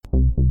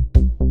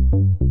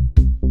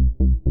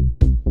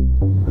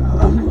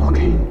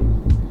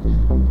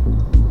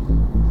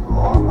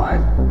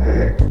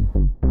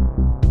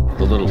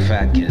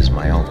that kid is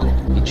my uncle.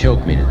 He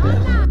choked me to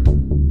death.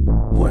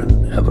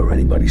 Whenever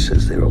anybody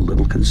says they're a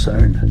little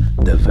concerned,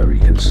 they're very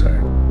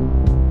concerned.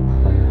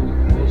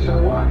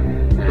 So what?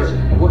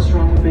 What's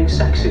wrong with being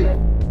sexy?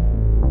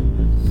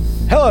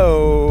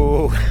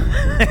 Hello,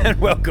 and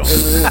welcome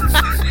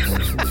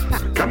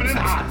Coming in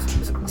hot.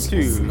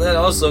 to That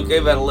also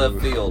came out of left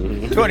field.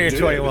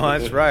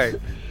 2021. That's right.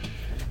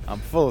 I'm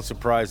full of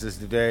surprises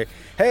today.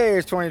 Hey,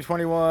 it's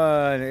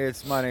 2021.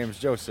 My name's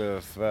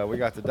Joseph. We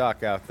got the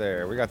doc out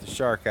there. We got the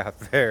shark out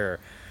there.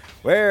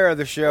 Where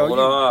the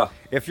show?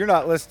 If you're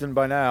not listening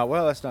by now,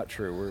 well, that's not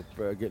true.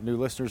 We're getting new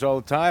listeners all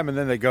the time, and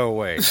then they go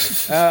away.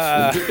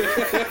 Sorry,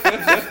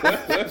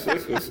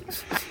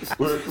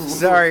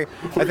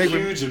 I think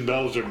huge in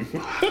Belgium.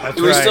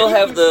 Do we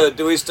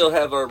still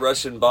have our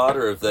Russian bot,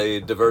 or have they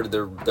diverted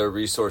their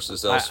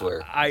resources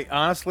elsewhere? I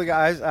honestly,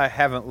 guys, I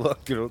haven't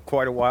looked in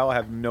quite a while. I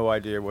have no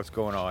idea what's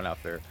going on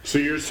out there. So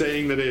you're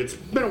saying that it's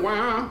been a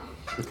while?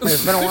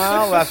 It's been a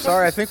while. I'm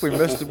sorry. I think we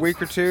missed a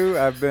week or two.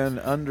 I've been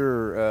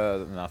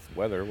under not the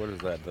weather. What is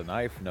that? The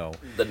knife? No.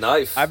 The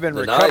knife. I've been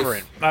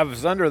recovering. I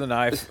was under the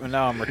knife, and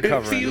now I'm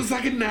recovering. It feels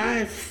like a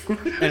knife.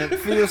 And it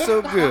feels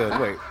so good.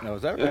 Wait, no,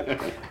 is that right?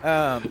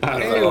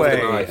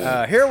 Anyway,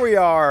 here we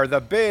are, the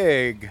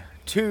big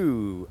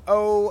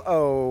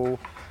 200.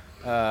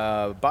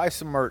 Buy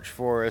some merch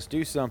for us.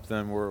 Do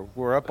something.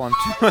 We're up on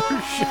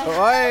 200 show.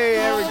 Hey,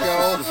 there we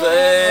go.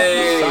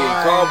 Hey,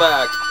 call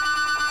back.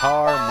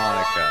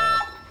 Harmonica.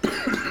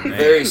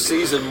 Very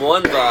season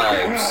 1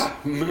 vibes.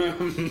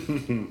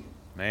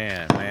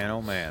 Man,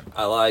 oh man.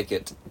 I like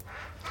it.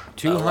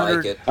 200. I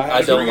like it.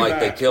 I don't like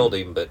they killed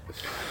him, but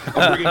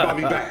I'm bringing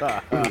Bobby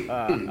back.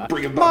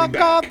 Bringing My Bobby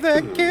God,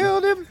 back. they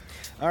killed him.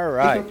 All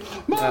right.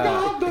 My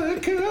God, they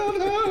killed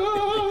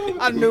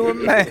him. I knew a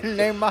man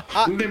named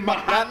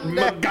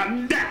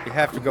Maganda. You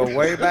have to go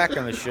way back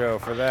in the show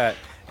for that.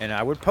 And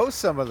I would post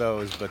some of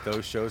those, but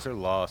those shows are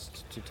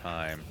lost to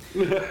time.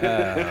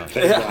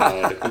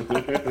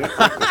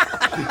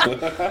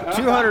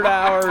 200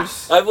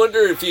 hours. I wonder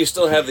if you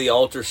still have the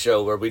altar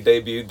show where we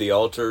debuted the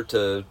altar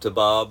to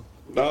Bob.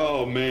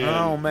 Oh man,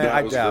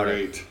 I doubt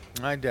it.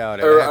 I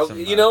doubt it. Or,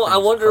 I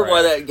wonder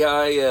why that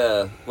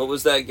guy, what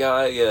was that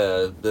guy,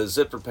 the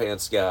Zipper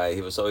Pants guy, he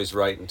was always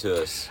writing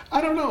to us.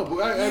 I don't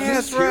know. I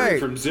missed hearing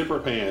from Zipper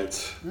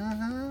Pants.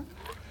 Mm-hmm.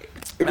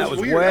 That was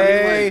weird.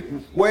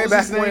 way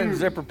back when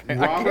Zipper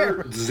Pants.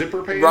 Robert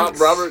Zipper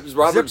Pants?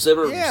 Robert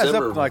Zimmer. Yeah,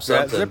 something like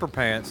that. Zipper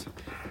Pants.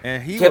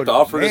 And he kept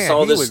offering us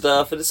all this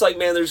stuff, and it's like,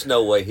 man, there's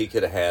no way he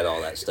could have had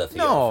all that stuff he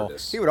offered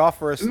us. He would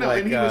offer us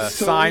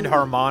signed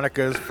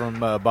harmonicas from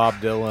Bob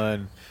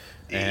Dylan.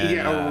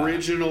 And,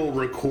 original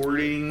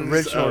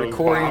recordings of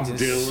Bob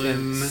Dylan.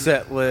 And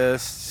set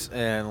lists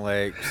and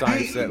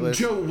signed set lists.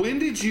 Joe, when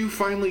did you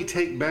finally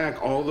take back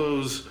all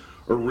those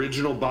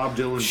original Bob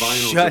Dylan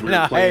vinyls that we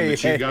were playing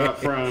that you got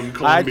from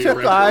Columbia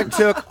Records? I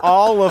took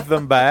all of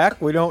them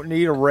back. We don't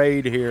need a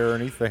raid here or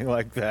anything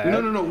like that.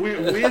 No.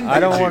 When did I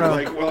don't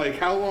want to.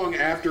 How long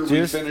after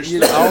we finished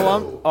the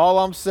show? All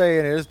I'm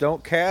saying is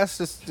don't cast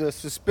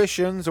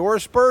suspicions or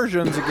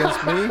aspersions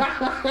against me.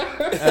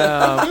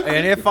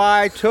 And if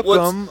I took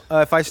them,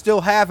 if I still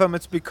have them,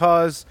 it's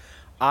because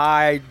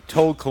I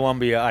told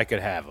Columbia I could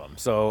have them.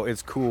 So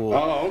it's cool.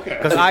 Oh, okay.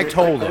 Because I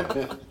told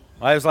them.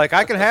 I was like,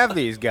 I can have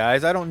these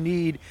guys. I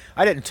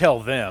didn't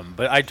tell them,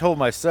 but I told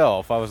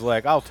myself. I was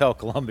like, I'll tell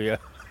Columbia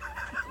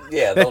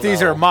that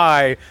these are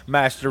my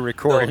master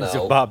recordings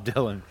of Bob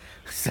Dylan.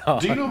 So,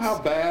 do you know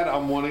how bad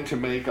I'm wanting to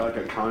make a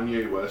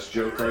Kanye West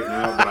joke right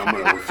now, but I'm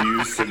going to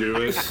refuse to do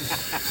it?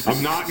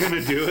 I'm not going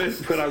to do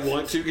it, but I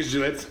want to because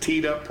that's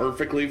teed up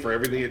perfectly for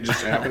everything that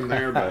just happened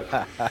there,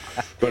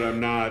 but I'm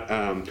not.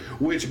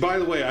 Which, by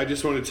the way, I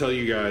just want to tell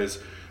you guys,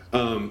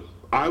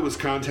 I was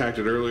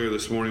contacted earlier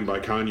this morning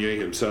by Kanye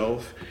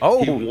himself.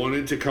 Oh. He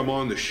wanted to come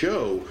on the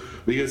show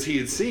because he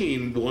had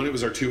seen, one, it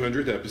was our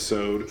 200th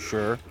episode.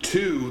 Sure.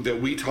 2, that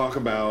we talk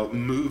about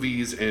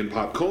movies and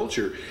pop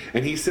culture.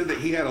 And he said that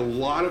he had a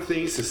lot of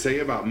things to say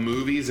about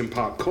movies and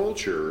pop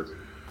culture.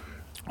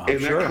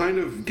 That kind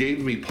of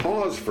gave me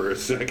pause for a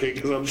second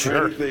because I'm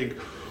trying to think,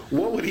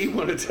 what would he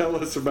want to tell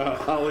us about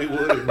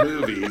Hollywood and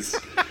movies?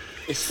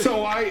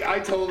 So I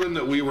told him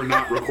that we were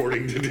not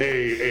recording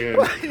today, and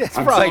it's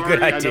I'm probably sorry. a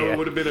good idea. I know it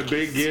would have been a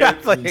big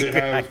gift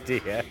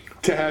idea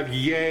to have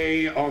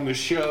Ye on the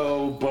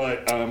show,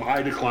 but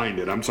I declined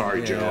it. I'm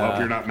sorry, Joe. I hope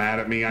you're not mad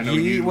at me. I know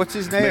you. What's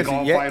his name? Make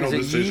all final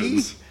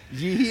decisions.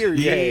 Ye or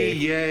Ye?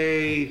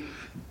 Ye,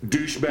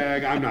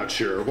 douchebag. I'm not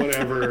sure.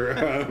 Whatever.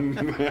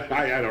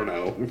 I don't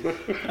know.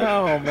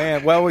 Oh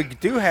man. Well, we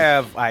do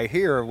have. I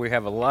hear we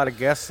have a lot of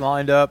guests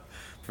lined up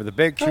for the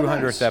big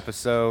 200th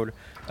episode.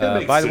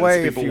 By the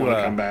way, if you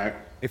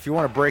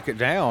want to break it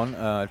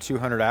down,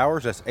 200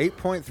 hours, that's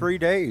 8.3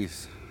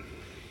 days.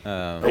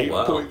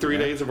 8.3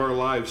 days of our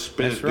lives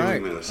spent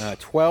doing this.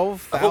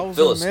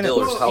 12,000 minutes.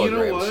 Phyllis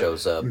hologram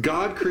shows up.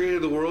 God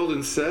created the world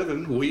in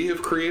 7. We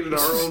have created our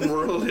own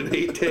world in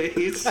 8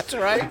 days. That's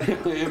right.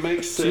 It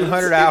makes sense.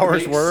 200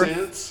 hours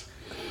worth.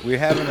 We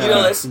haven't.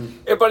 That's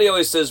everybody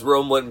always says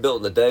Rome wasn't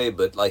built in a day,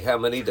 but like how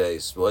many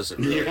days was it?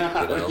 Really? Yeah.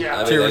 I mean,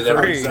 Two or they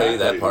never three. tell you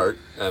that part.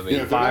 I mean,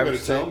 If they're not 5 going or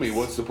to tell 6. me,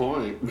 what's the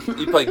point?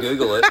 you probably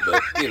Google it,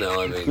 but I mean,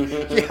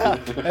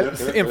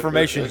 That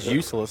information's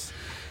useless.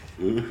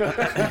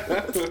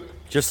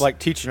 Just like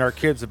teaching our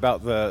kids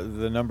about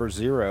the number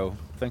 0.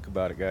 Think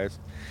about it, guys.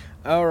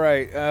 All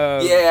right.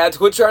 yeah,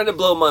 quit trying to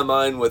blow my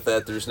mind with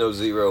that. There's no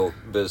zero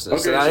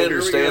business, Okay, and so I here we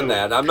understand go.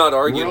 that. I'm not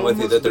arguing Rome with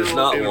you was that there's built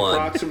not in one.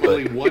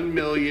 approximately But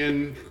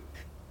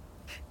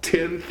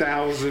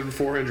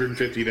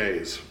 1,010,450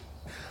 days.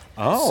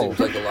 Oh, seems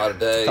like a lot of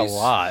days. it's a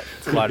lot.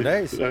 It's a lot of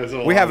days. That's a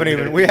we lot haven't of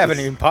even days. we haven't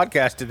even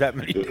podcasted that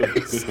many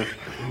days.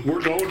 We're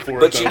going for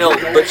But it. you though. know-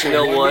 We're but going you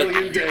know for what? 1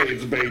 million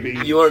days, baby.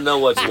 You want to know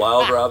what's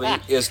wild,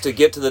 Robbie? Is to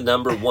get to the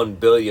number 1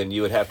 billion,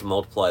 you would have to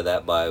multiply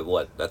that by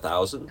what,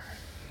 1,000?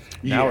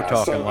 Now we're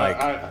talking so like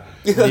I,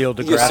 Neil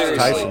deGrasse seriously.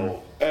 Tyson.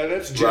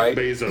 that's Jeff Right.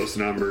 Bezos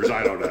numbers.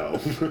 I don't know.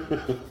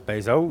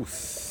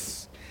 Bezos.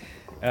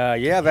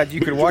 Yeah, that you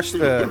could watch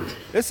the.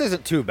 This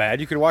isn't too bad.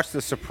 You could watch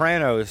The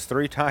Sopranos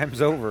 3 times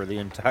over the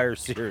entire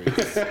series. In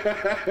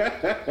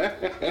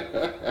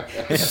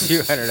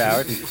 200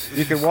 hours.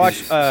 You could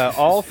watch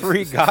all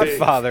 3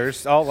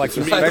 Godfathers, all like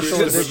the Me, special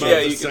Chris edition. Yeah,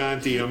 you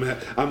Santi, I'm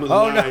Oh,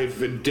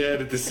 alive and dead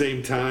at the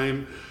same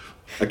time.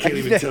 I can't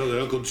even tell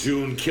that Uncle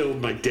June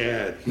killed my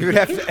dad. You would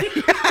have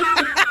to.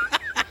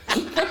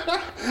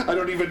 I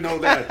don't even know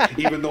that,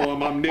 even though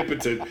I'm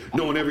omnipotent,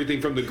 knowing everything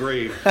from the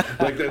grave.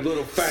 Like that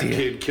little fat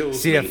kid kills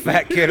See me. a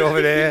fat kid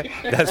over there?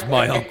 That's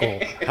my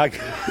uncle.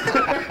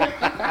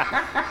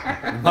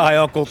 My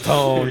Uncle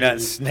Tone,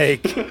 that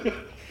snake,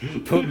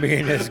 put me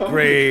in his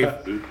grave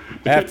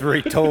after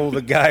he told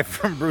the guy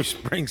from Bruce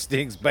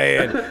Springsteen's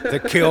band to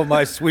kill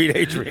my sweet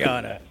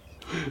Adriana.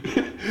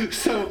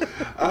 So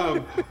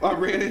I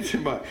ran into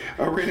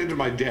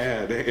my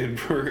dad, and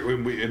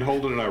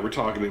Holden and I were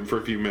talking to him for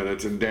a few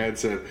minutes, and Dad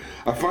said,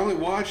 "I finally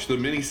watched the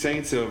Many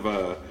Saints of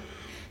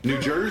New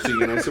Jersey,"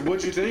 and I said,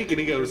 "What'd you think?" And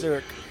he goes,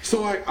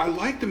 "So I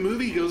like the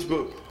movie." He goes,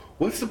 "But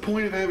what's the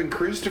point of having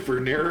Christopher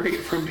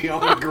narrate from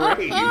beyond the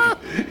grave?"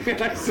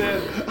 And I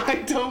said, "I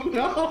don't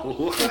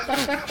know."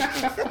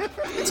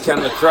 It's kind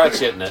of a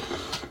crutch, isn't it?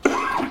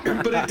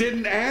 But it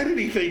didn't add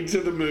anything to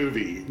the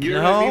movie. You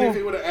know what I mean? No. If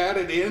it would have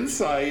added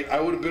insight, I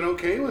would have been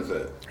okay with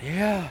it.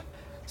 Yeah.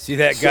 See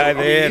that guy So, I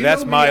mean, there? you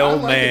That's know me, my I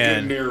old like a good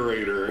man.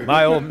 narrator.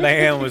 My old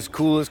man was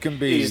cool as can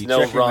be. He's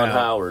no Check him Ron out.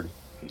 Howard.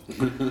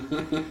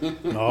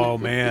 Oh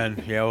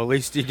man, yeah. Well, at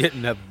least he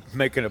didn't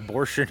make an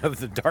abortion of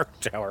the Dark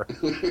Tower.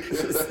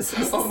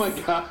 Oh my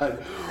God!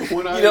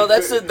 When I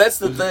That's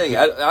the thing.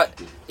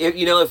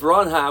 If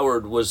Ron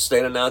Howard was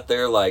standing out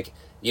there like,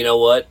 you know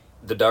what,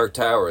 the Dark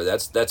Tower,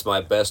 that's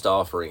my best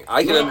offering.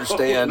 I can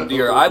understand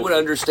I would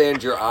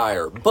understand your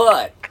ire,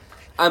 but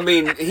I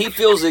mean, he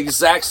feels the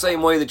exact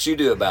same way that you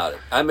do about it.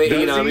 I mean,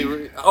 Does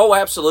he? oh,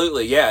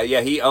 absolutely, yeah,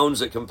 he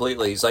owns it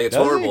completely. He's like, it's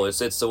Does horrible. he?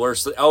 It's the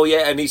worst thing. Oh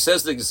yeah, and he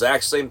says the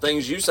exact same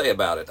things you say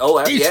about it.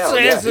 Oh, He yeah,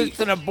 says yeah. it's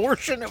an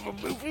abortion of a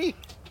movie.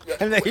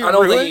 And they I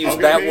don't think he ruined- used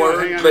that hang on,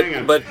 word, hang on, but hang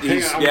on. but Hang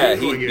he's on, I'm yeah,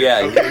 Googling he it. yeah,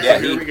 Okay, yeah,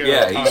 so here we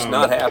go. he's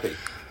not happy.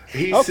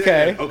 He Okay,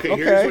 said, okay.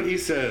 here's what he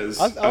says.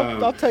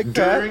 I'll take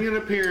that. During an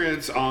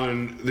appearance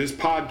on this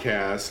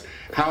podcast,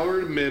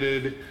 Howard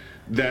admitted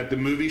that the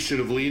movie should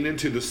have leaned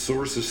into the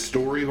source of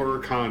story horror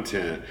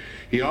content.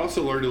 He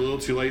also learned a little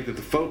too late that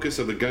the focus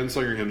of the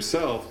gunslinger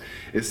himself,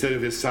 instead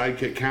of his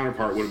sidekick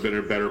counterpart, would have been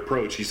a better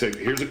approach. He said,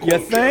 here's a quote. You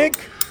think?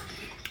 Joe.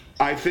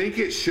 I think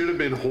it should have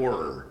been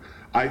horror.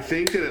 I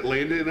think that it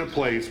landed in a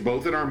place,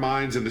 both in our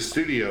minds and the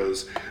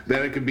studios,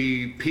 that it could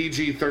be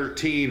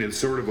PG-13 and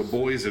sort of a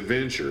boy's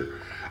adventure.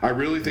 I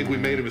really think we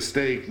made a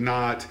mistake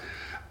not...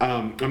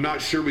 I'm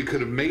not sure we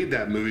could have made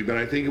that movie, but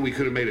I think we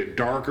could have made it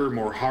darker,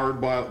 more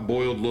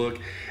hard-boiled look,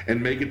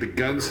 and make it the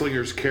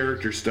gunslinger's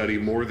character study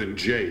more than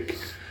Jake.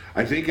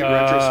 I think in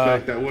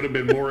retrospect that would have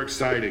been more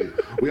exciting.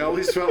 We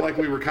always felt like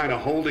we were kind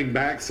of holding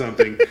back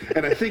something,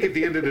 and I think at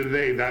the end of the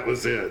day, that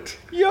was it.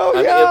 Yo,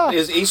 I yeah. mean,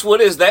 is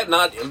Eastwood, is that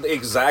not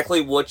exactly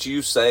what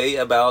you say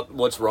about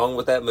what's wrong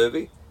with that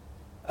movie?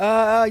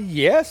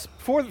 Yes,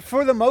 for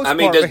the most I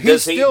mean, part. but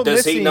does he's still he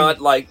missing, not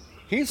like?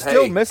 He's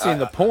still hey, missing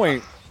the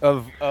point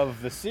of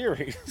the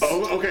series.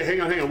 Oh, okay,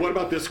 hang on. What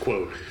about this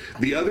quote?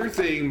 The other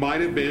thing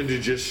might have been to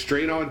just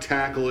straight on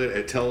tackle it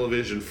at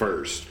television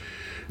first.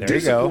 There you go.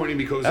 Disappointing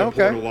because I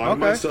Okay, poured a lot of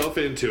okay. myself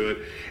into it,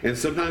 and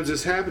sometimes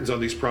this happens on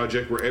these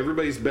projects where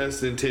everybody's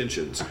best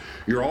intentions.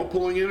 You're all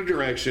pulling in a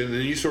direction, and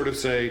then you sort of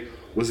say,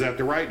 was that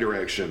the right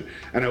direction?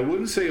 And I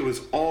wouldn't say it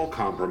was all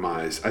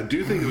compromise. I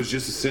do think it was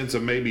just a sense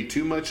of maybe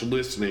too much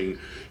listening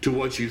to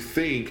what you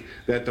think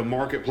that the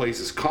marketplace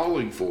is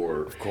calling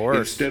for, Of course.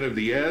 instead of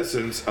the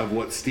essence of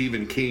what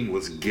Stephen King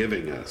was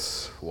giving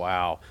us.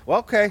 Wow. Well,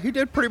 okay, he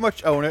did pretty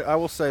much own it. I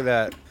will say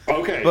that.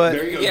 Okay, But-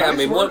 there you go. Yeah, I Nice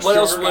mean, work, what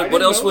else Shark. I would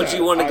didn't know you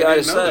that. want a I guy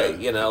to didn't know say?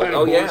 that. You know? An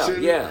Oh yeah,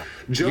 abortion. yeah.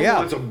 Joe Yeah.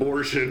 wants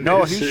abortion.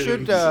 No, he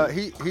should.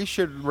 He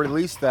should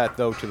release that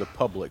though to the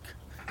public.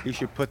 He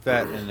should put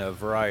that in a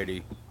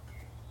variety,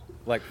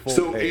 like full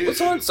So page.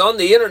 is- It's on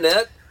the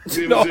internet.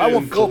 It No, was I in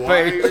want full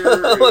page.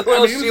 Collider. What I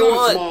else mean, do it you was on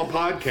want? a small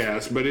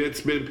podcast, but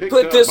it's been picked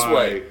Put it up this by.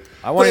 way.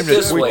 I want him to Put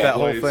it this tweet way. that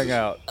whole thing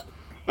out.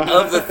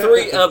 Of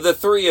the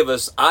three of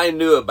us, I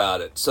knew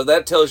about it, so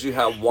that tells you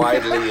how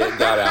widely it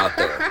got out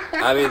there.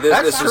 I mean,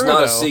 this is true, not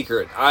though. a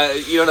secret.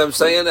 You know what I'm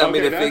saying? I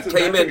mean, if it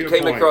came that's a good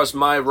came point. across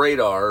my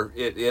radar,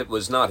 it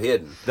was not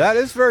hidden. That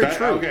is very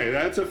true. Okay,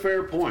 that's a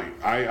fair point.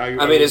 I mean,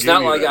 will it's not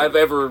give you like that. I've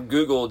ever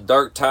Googled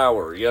Dark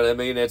Tower. You know what I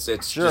mean? It's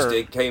Sure. just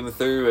it came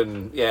through,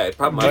 and yeah, it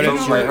probably But my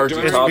it's, phone might heard you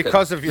it's talking.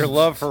 because of your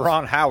love for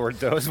Ron Howard,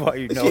 though, is why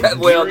you know. Yeah, him.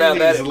 well, now During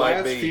that these it might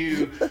last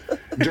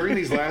be. during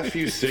these last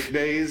few sick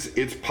days,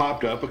 it's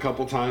popped up a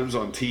couple times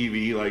on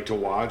TV, like to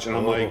watch, and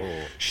I'm like,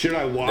 should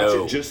I watch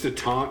No. it just to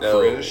taunt No.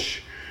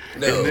 Frisch?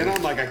 No. And then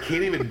I'm like, I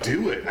can't even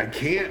do it. I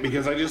can't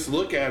because I just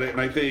look at it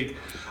and I think,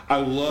 I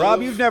love.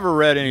 Rob, you've never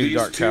read any these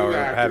Dark two Tower,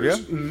 have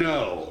actors. you?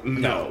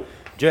 No.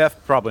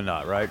 Jeff, probably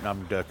not, right?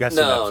 I'm guessing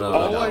No, absolutely no,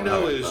 not. All I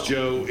know no, is, no.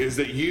 Joe, is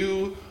that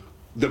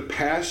the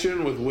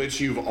passion with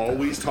which you've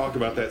always talked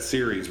about that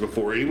series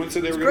before anyone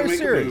said they were going to great make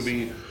series. a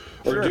movie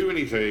or Sure. do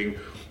anything,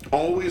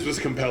 always was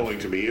compelling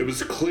to me. It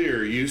was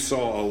clear you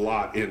saw a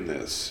lot in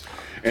this.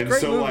 And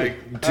great so, movie.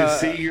 like, to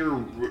see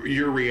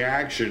your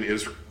reaction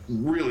is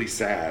really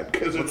sad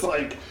because it's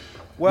like,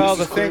 Well,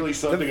 this is the thing- clearly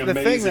something the thing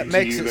amazing that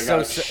makes to you it that so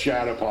got sa-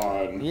 shat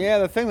upon. Yeah,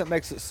 the thing that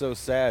makes it so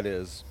sad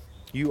is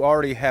you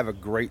already have a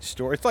great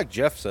story. It's like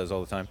Jeff says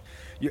all the time.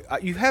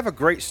 You have a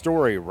great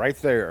story right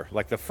there.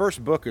 Like the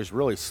first book is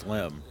really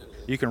slim.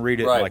 You can read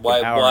it in Right? like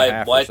an hour and a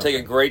half. Why or take a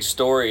something. great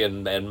story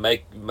and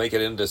make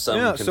it into some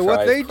Yeah. contrived So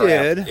what they crap?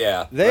 did,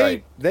 Yeah.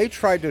 they right.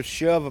 tried to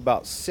shove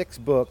about 6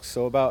 books.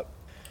 So about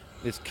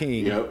it's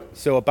King. Yep.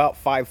 So about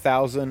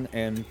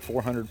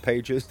 5,400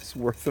 pages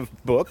worth of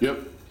book Yep.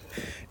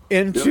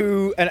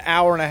 into an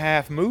hour and a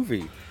half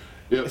movie.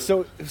 Yep.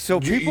 So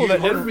people you've that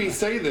heard didn't- me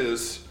say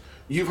this.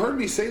 You've heard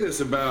me say this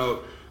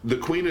about the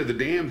Queen of the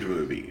Damned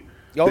movie.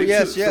 Oh, they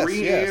yes, took yes,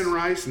 three yes. Anne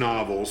Rice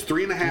novels,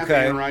 3.5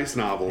 Okay. Anne Rice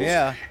novels,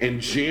 Yeah.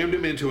 and jammed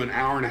them into an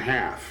hour and a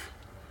half.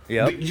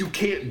 Yep. You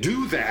can't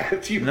do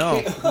that. You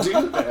No. can't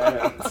do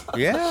that.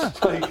 Yeah.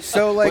 Like,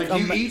 So like,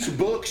 each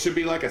book should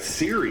be like a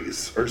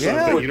series or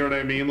Yeah. something. You know what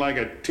I mean? Like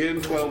a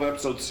 10, 12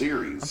 episode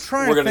series.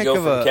 trying We're to gonna think go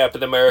of from a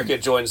Captain America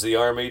joins the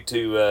army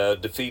to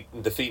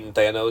defeating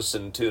Thanos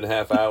in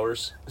 2.5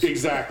 hours.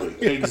 Exactly.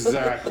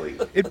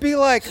 It'd be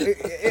like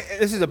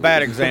this is a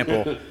bad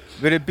example,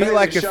 but it'd be Hey,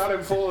 like they if shot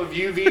him full of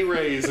UV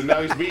rays, and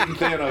now he's beating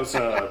Thanos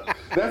up.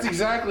 That's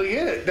exactly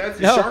it. That's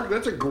No. Shark.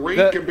 That's a great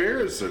The-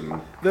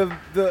 comparison.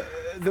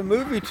 the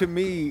movie to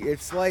me,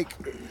 it's like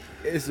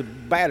it's a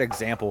bad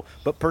example,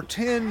 but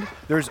pretend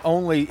there's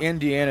only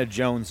Indiana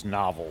Jones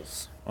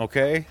novels,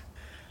 okay?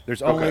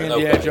 There's only Okay.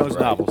 Indiana Okay, Jones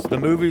right. novels. The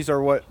movies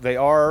are what they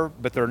are,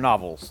 but they're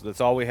novels. That's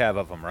all we have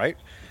of them, right?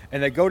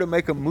 And they go to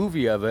make a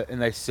movie of it,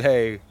 and they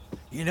say,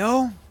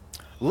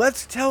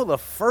 let's tell the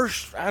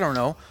first,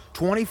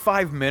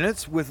 25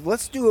 minutes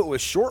let's do it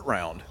with Short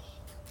Round.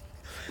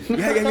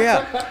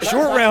 Yeah.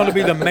 Short Round to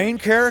be the main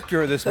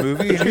character of this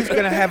movie, and he's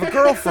going to have a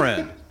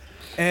girlfriend.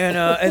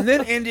 And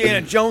then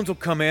Indiana Jones will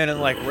come in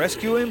and like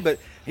rescue him, but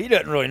he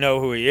doesn't really know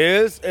who he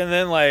is. And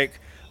then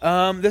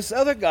this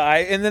other guy,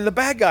 and then the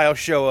bad guy will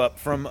show up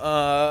from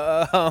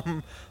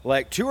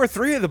like 2 or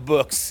 3 of the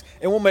books,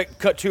 and we'll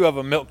cut 2 of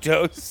them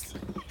milquetoast.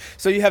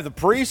 So you have the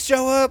priest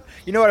show up.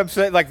 You know what I'm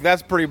saying? Like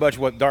that's pretty much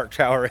what Dark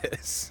Tower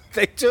is.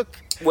 They took.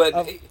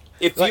 Well,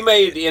 if you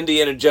made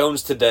Indiana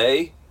Jones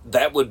today,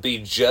 that would be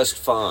just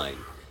fine.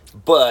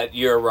 But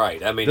you're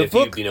right. I mean, The if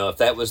book- if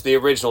that was the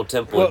original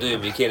Temple of Well-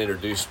 Doom, you can't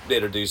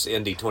introduce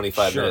Indy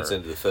 25 Sure. minutes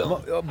into the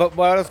film. But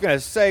what I was going to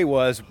say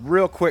was,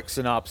 real quick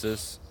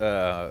synopsis.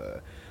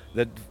 The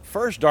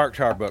first Dark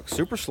Tower book,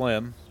 super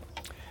slim,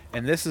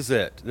 and this is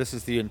it. This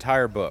is the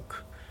entire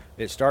book.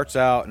 It starts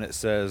out and it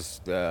says,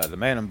 the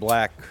man in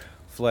black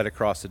fled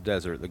across the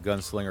desert. The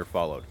gunslinger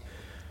followed.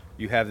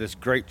 You have this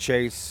great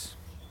chase.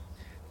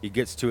 He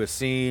gets to a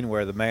scene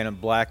where the man in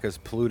black has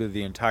polluted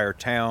the entire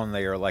town.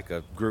 They are like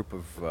a group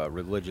of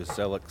religious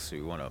zealots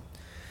who want to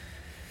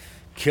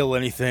kill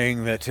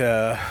anything that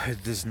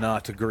does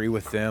not agree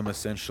with them,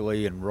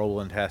 essentially. And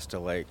Roland has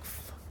to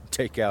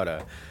take out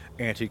a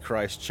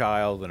Antichrist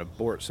child and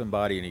abort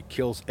somebody, and he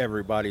kills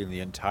everybody in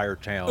the entire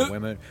town.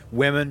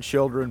 Women,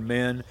 children,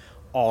 men,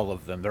 all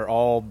of them.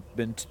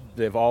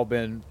 They've all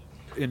been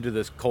into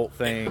this cult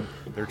thing.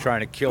 They're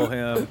trying to kill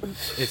him.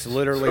 It's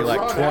literally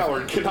like Ron 20.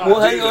 Howard cannot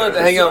Well, be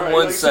there. hang on Sorry,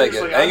 one second.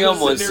 seriously, Hang I'm on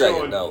just one sitting there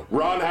second, going, no.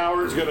 Ron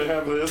Howard's going to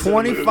have this. in the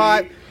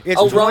 25. movie.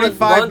 It's Oh, Ron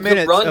 25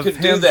 minutes Ron of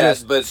could do him that,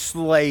 just but-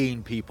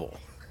 slaying people.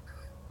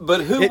 But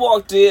who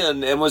walked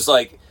in and was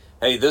like,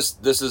 "Hey, this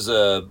is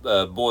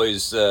a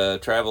boys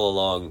travel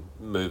along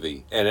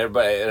movie," and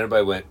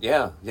everybody went,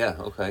 "Yeah,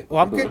 okay."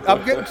 Well, I'm getting to I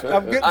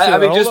it.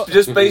 mean, Hold up.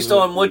 just based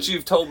on what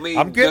you've told me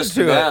I'm getting just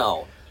to it.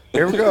 now.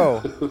 Here we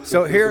go.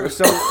 So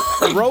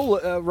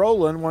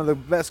Roland, one of the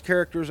best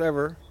characters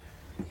ever,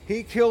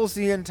 he kills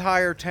the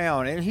entire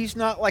town, and he's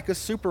not like a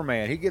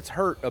Superman. He gets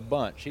hurt a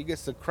bunch. He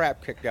gets the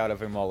crap kicked out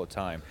of him all the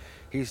time.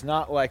 He's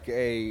not like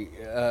a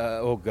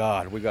oh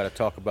God, we got to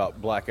talk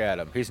about Black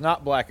Adam. He's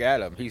not Black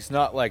Adam. He's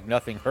not like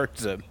nothing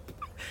hurts him.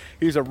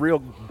 He's a real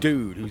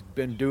dude who's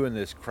been doing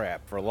this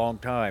crap for a long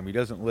time. He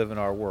doesn't live in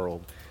our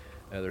world.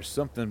 There's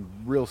something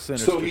real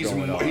sinister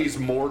going on. So he's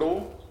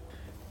mortal?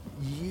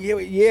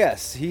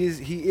 Yes, he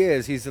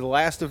is. He's the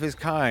last of his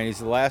kind. He's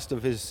the last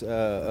of his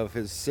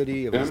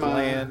city, of his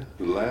land.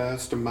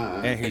 Last of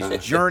mine. And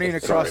he's journeying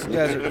across the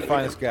desert to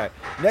find this guy.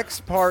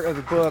 Next part of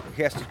the book,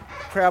 he has to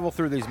travel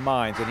through these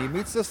mines, and he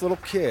meets this little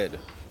kid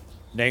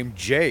named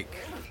Jake.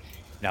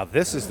 Now,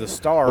 this is the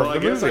star of the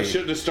movie. Well, I guess I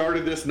shouldn't have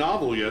started this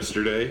novel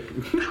yesterday.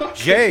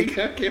 Jake.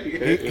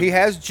 He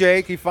has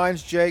Jake. He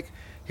finds Jake.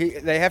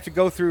 They have to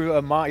go through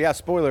a mine. Yeah,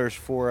 spoilers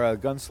for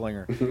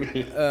Gunslinger.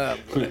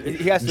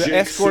 He has to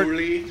escort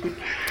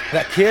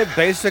that kid.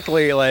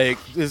 Basically,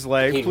 is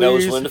like, he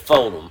knows when to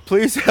phone him.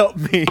 Please help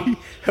me.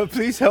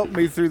 Please help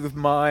me through the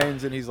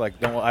mines. And he's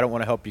like, I don't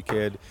want to help you,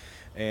 kid.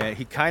 And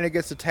he kind of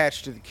gets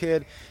attached to the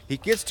kid. He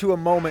gets to a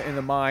moment in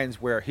the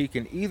mines where he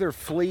can either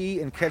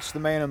flee and catch the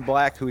man in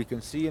black, who he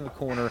can see in the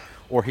corner,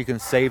 or he can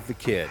save the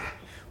kid.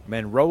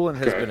 Man, Roland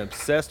has been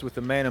obsessed with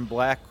the man in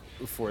black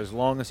for as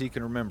long as he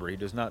can remember. He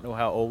does not know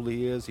how old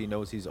he is. He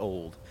knows he's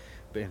old,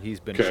 but he's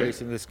been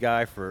chasing this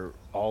guy for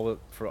all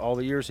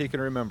the years he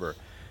can remember.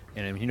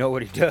 And you know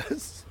what he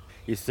does?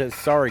 He says,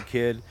 "Sorry,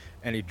 kid,"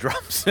 and he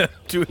drops him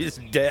to his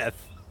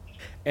death.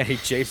 And he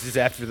chases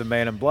after the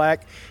man in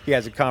black. He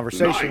has a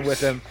conversation with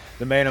him.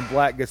 The man in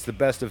black gets the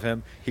best of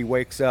him. He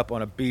wakes up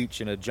on a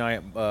beach, and a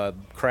giant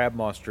crab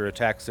monster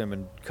attacks him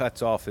and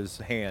cuts off his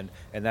hand.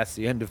 And that's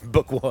the end of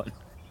book 1.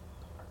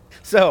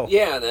 So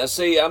yeah, now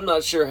see, I'm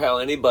not sure how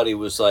anybody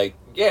was like,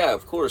 yeah,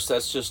 of course,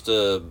 that's just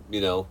a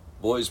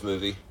boys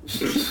movie.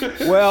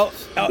 Well,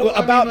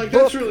 about book,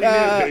 that's really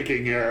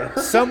nitpicking here.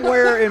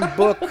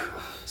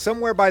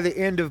 somewhere by the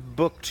end of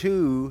book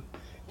 2,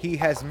 he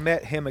has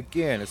met him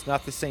again. It's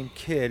not the same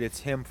kid.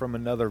 It's him from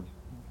another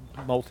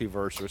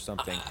multiverse or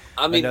something,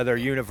 another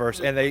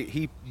universe, and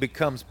he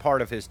becomes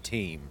part of his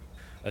team.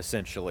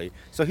 Essentially.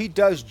 So he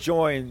does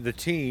join the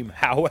team.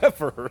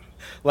 However,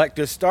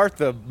 to start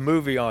the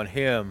movie on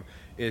him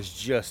is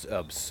just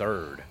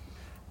absurd.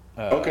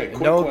 Quick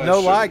no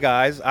question. lie,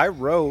 guys. I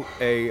wrote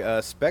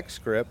a spec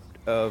script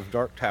of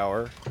Dark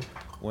Tower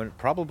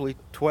probably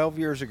 12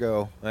 years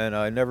ago, and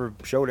I never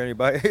showed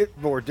anybody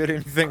or did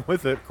anything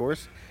with it, of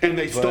course. And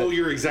they stole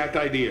your exact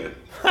idea.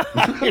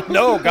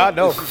 No, God,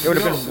 no. It would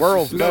have been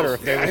worlds better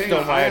if they would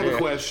stole my idea. I have a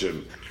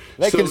question.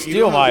 They can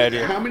steal my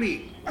idea.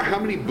 How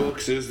many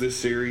books is this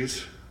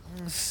series?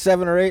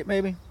 7 or 8,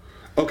 maybe.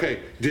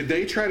 Okay, did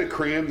they try to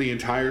cram the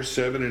entire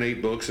 7 and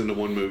 8 books into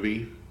one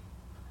movie?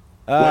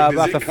 About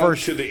does the it come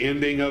first to the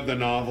ending of the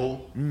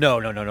novel?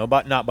 No,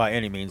 but not by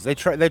any means. They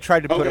tried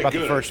to put about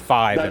the first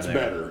 5 That's in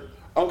there. better.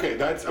 Okay,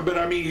 but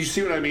I mean, you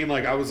see what I mean?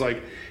 I was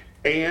like,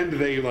 and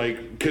they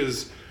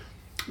because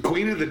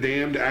Queen of the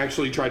Damned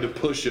actually tried to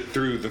push it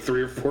through the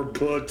 3 or 4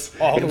 books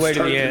all the way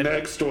to the end.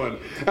 Next one,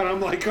 and I'm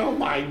like, oh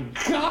my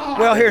god!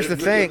 Well, here's the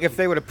thing: if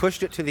they would have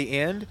pushed it to the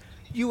end,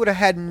 you would have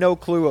had no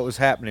clue what was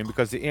happening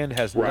because the end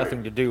has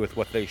nothing to do with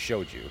what they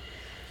showed you.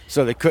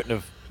 So they couldn't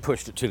have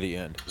pushed it to the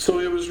end. So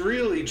it was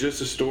really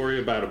just a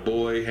story about a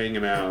boy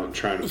hanging out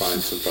trying to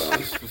find some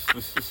fun.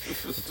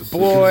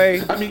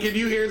 Boy. I mean, can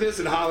you hear this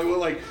in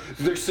Hollywood?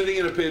 They're sitting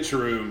in a pitch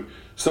room.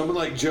 Someone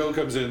like Joe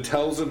comes in,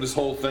 tells them this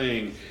whole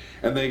thing,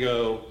 and they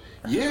go,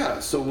 yeah,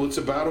 so it's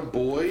about a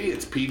boy.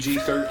 It's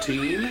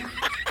PG-13.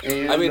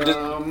 And I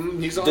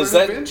mean, he's on an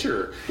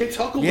adventure. It's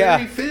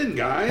Huckleberry Finn,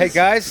 guys. Hey,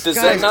 guys, did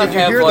you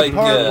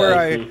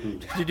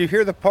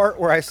hear the part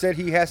where I said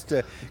he has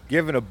to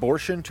give an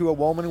abortion to a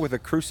woman with a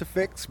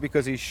crucifix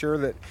because he's sure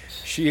that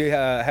she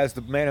has the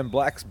man in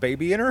black's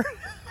baby in her?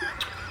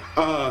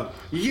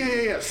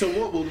 Yeah. So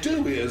what we'll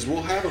do is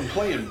we'll have him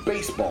playing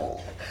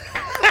baseball.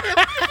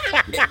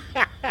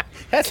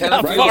 That's kind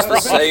of feels the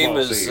same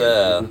as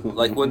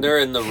when they're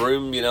in the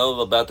room,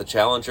 about the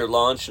Challenger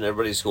launch, and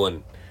everybody's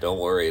going, "Don't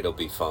worry, it'll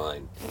be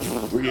fine."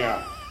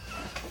 Yeah.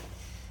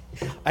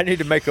 I need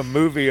to make a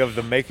movie of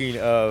the making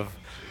of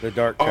the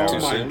Dark Tower. Oh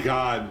my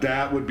God,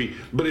 that would be.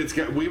 But it's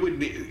got. We would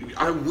need.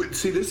 I would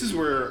see. This is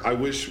where I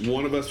wish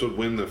one of us would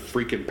win the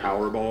freaking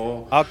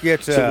Powerball. I'll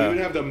get. So we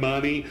would have the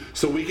money,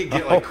 so we could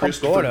get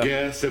Christopher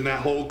Guest and that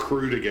whole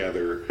crew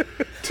together.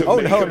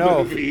 To make a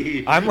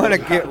movie. I'm gonna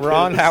get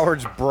Ron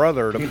Howard's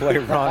brother to play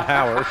Ron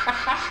Howard.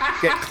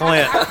 Get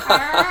Clint.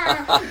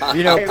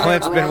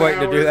 Clint's been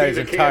waiting to do that his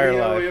entire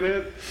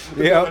life.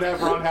 Yeah.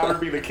 Have Ron Howard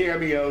be the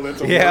cameo.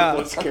 That's a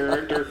worthless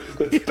character.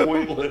 That's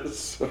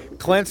pointless.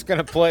 Clint's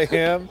gonna play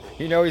him.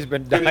 He's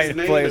been dying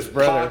to play his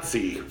brother.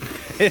 Potsy.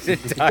 His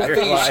entire life.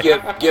 I think you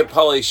should get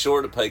Pauly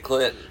Shore to play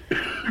Clint.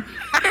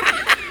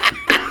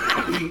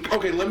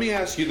 Okay, let me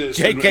ask you this.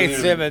 J.K.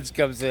 Simmons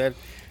comes in.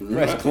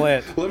 That's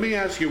Clint. Let me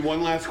ask you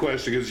one last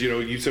question because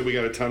you said we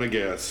got a ton of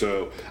guests,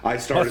 so I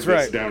started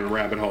this down a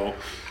rabbit hole.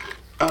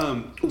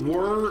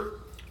 Were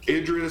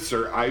Idris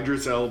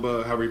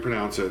Elba, however you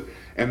pronounce it,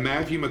 and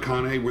Matthew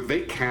McConaughey, were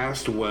they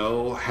cast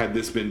well? Had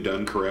this been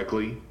done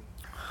correctly?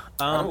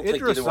 I don't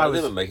think either one of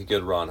them would make a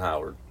good Ron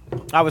Howard.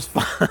 I was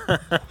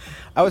fine.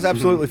 I was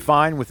absolutely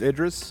fine with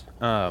Idris.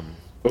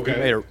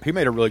 Okay. He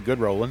made a really good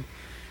Roland.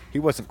 He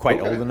wasn't quite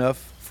old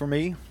enough for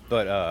me,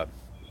 but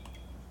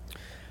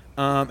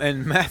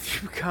and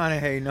Matthew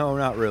McConaughey, no,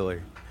 not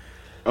really.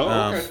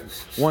 Oh, okay.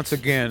 Once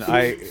again,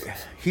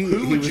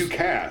 Who would you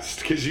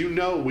cast? Because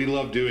we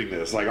love doing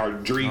this, like our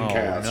dream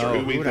cast, or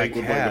who we think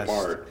would play the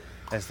part.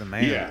 As the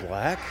Man in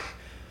Black?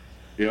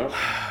 Yep.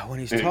 When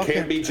he's and talking, it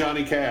can't be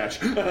Johnny Cash.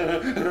 but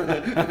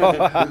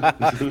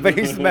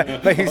he's the man.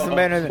 But he's the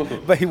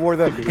man. But he was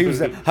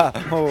the.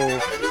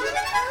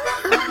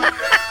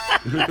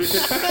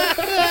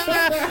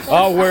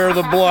 I'll wear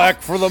the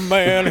black for the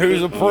man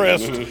who's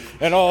oppressed,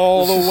 and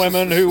all the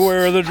women who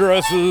wear the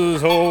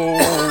dresses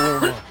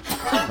home.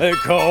 They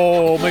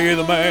call me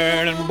the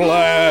Man in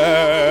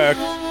Black.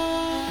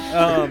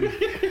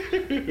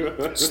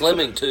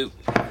 Slimming too.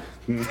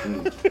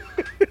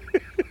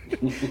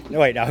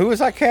 Wait, now who was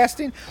I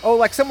casting? Oh,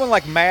 like someone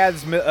like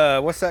Mads.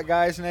 What's that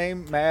guy's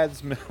name?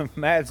 Mads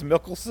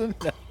Mikkelsen.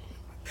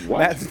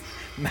 What?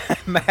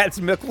 Mads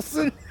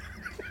Mikkelsen.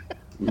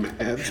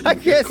 Mads I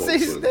can't say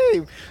his Mikkelsen.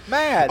 name.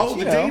 Mads. Oh,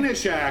 the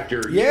Danish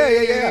actor.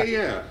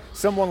 Yeah.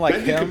 Someone like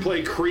Then him. he could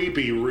play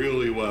creepy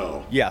really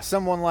well. Yeah,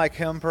 someone like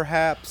him,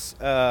 perhaps.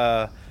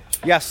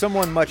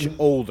 Someone much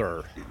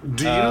older.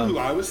 Do you know who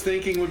I was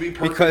thinking would be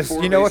perfect Because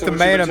for you know what based the on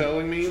Man you were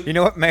telling me?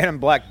 in Man in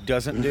Black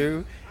doesn't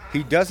do?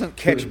 He doesn't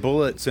catch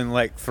bullets and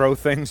like throw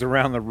things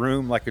around the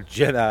room like a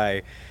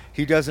Jedi.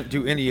 He doesn't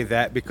do any of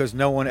that because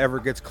no one ever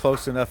gets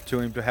close enough to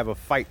him to have a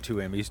fight to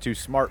him. He's too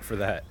smart for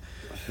that.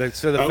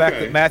 So the fact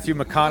that Matthew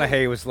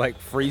McConaughey was like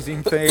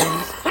freezing things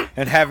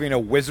and having a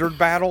wizard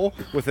battle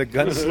with a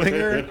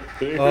gunslinger,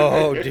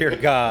 oh dear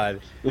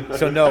God.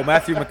 So no,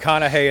 Matthew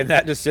McConaughey in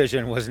that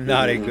decision was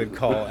not a good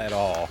call at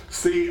all.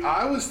 See,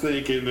 I was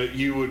thinking that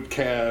you would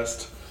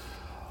cast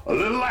a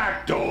little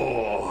actor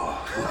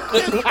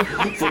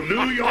from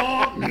New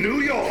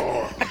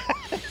York,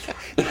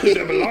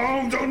 that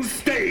belongs on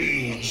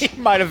stage. He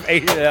might have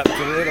ate it up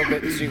a little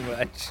bit too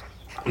much.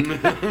 I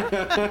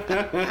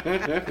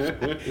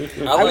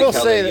will like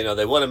how say they, that-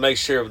 they want to make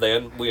sure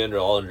we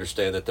all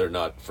understand that they're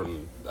not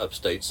from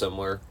upstate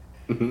somewhere.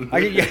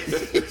 Yes.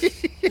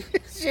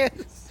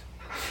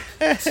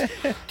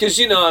 Because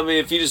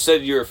if you just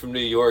said you were from New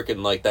York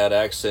and like that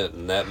accent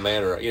and that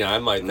manner, I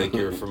might think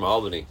you were from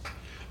Albany.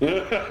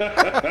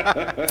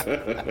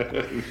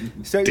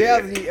 So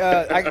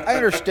yeah, I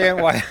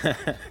understand why.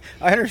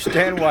 I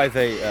understand why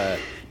they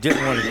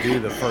didn't want to do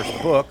the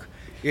first book.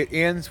 It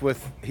ends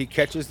with he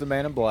catches the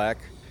Man in Black.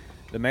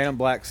 The Man in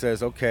Black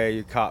says, "Okay,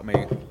 you caught me.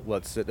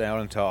 Let's sit down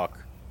and talk."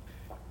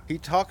 He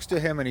talks to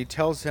him and he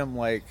tells him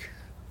like,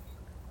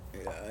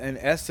 in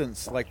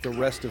essence, like the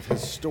rest of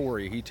his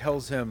story. He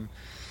tells him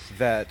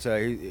that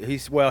he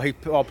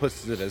all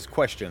puts it as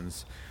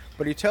questions,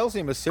 but he tells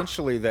him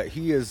essentially that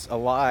he is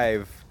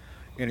alive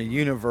in a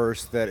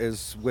universe that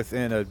is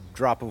within a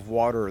drop of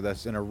water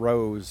that's in a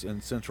rose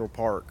in Central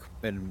Park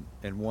in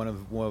one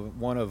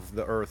of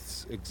the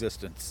Earth's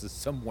existences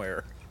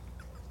somewhere,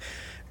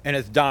 and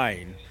it's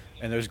dying,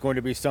 and there's going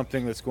to be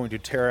something that's going to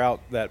tear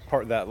out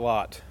that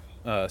lot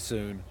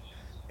soon,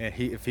 and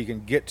if he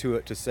can get to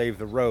it to save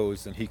the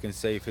rose, then he can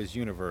save his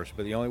universe.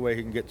 But the only way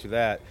he can get to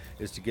that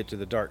is to get to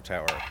the Dark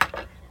Tower.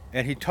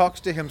 And he talks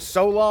to him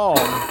so long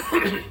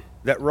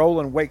that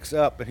Roland wakes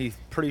up and he's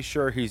pretty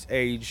sure he's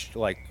aged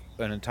like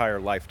an entire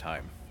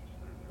lifetime.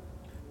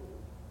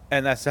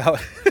 And that's how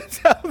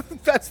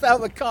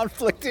the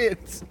conflict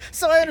is.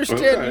 So I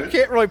understand you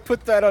can't really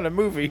put that on a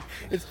movie.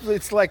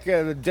 It's like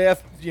the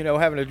death,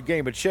 having a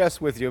game of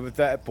chess with you at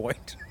that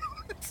point.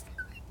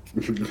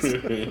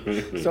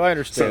 So I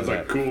understand. Sounds like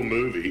a cool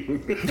movie.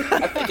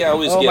 I think I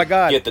always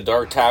get the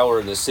Dark Tower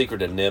and the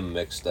Secret of Nim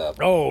mixed up.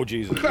 Oh,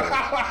 Jesus.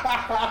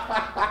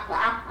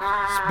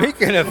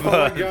 Speaking of... oh,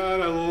 my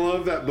God, I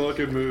love that book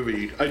and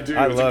movie. I do.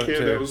 I As love a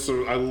kid, it,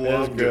 too. I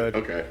loved it.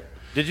 Okay.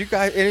 Did you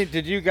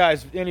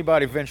guys,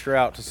 anybody venture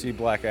out to see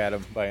Black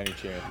Adam by any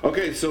chance?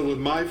 Okay, so with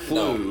my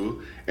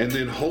flu, and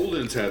then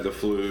Holden's had the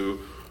flu,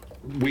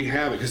 we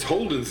have it, because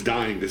Holden's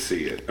dying to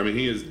see it. I mean,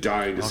 he is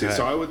dying to see it.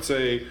 So I would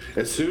say,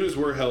 as soon as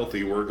we're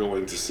healthy, we're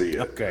going to see it.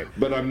 Okay.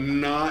 But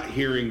I'm not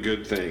hearing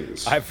good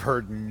things. I've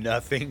heard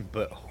nothing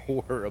but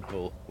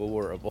horrible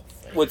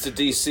things. What's a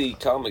DC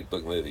comic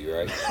book movie,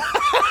 right?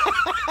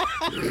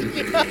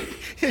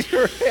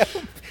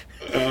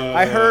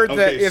 I heard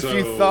that if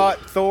you thought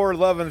Thor: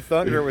 Love and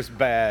Thunder was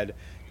bad,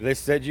 they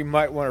said you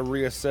might want to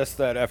reassess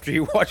that after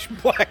you watch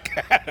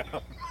Black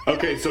Adam.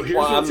 Okay, so here's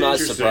I'm what's not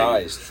interesting.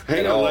 surprised.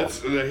 Hang on,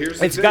 here's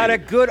the It's thing. got a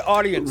good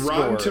audience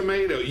Rotten score.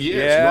 Tomatoes, yes,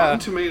 Yeah. Rotten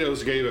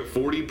Tomatoes gave it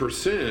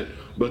 40%,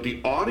 but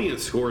the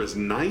audience score is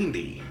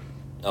 90.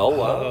 Oh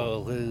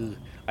wow! Oh,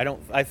 I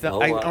don't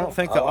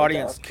think the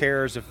audience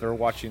cares if they're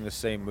watching the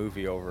same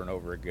movie over and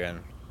over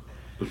again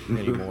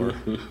anymore.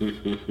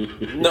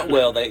 No,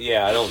 well,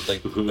 I don't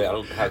think.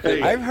 How could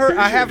Hey,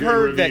 I have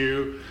heard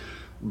that.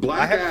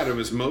 Black Adam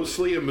is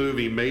mostly a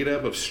movie made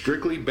up of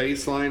strictly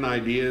baseline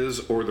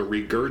ideas or the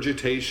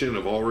regurgitation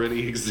of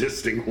already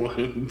existing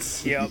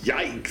ones. Yep.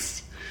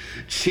 Yikes.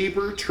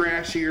 Cheaper,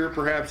 trashier,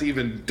 perhaps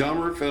even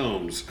dumber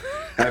films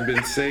have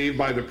been saved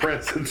by the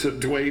presence of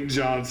Dwayne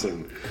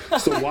Johnson.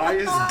 So why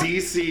is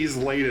DC's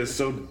latest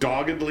so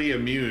doggedly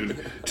immune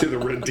to the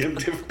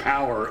redemptive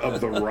power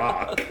of The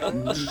Rock?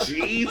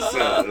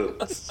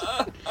 Jesus.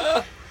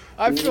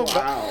 I feel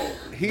Wow.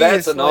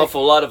 That's an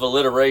awful lot of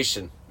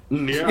alliteration.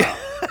 Yeah.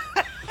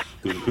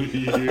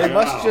 They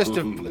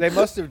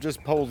must have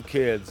just polled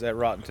kids at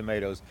Rotten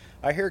Tomatoes.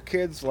 I hear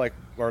kids like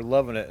are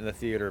loving it in the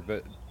theater,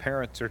 but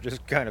parents are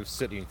just kind of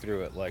sitting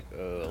through it like,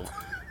 ugh.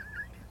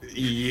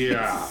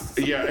 Yeah,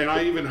 and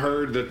I even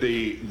heard that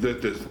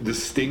the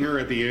stinger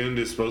at the end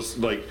is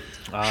supposed to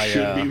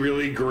should be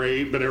really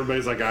great, but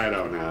everybody's like, I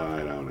don't know.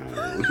 I don't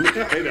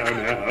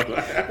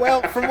know.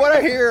 Well, from what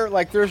I hear,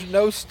 like there's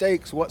no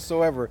stakes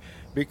whatsoever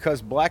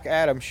because Black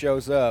Adam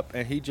shows up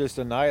and he just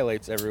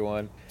annihilates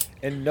everyone,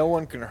 and no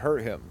one can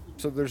hurt him.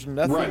 So there's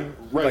nothing.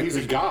 Right. Like, He's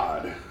a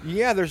god.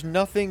 Yeah, there's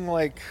nothing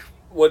like.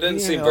 Well, it doesn't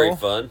seem very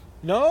fun.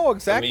 No,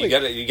 exactly. I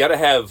mean, you gotta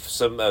have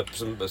some You gotta have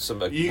kryptonite. or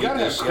something.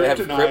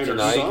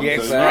 Yeah,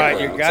 Exactly.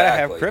 right. You gotta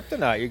have Exactly.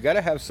 kryptonite. You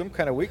gotta have some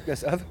kind of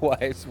weakness.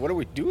 Otherwise, what are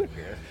we doing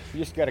here? You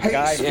just got a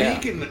guy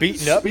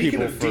beating up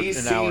people of for DC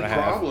an hour and a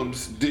half.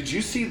 problems, did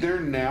you see they're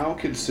now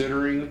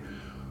considering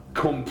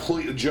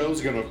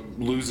Joe's gonna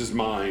lose his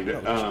mind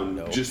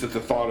just at the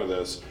thought of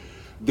this.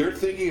 They're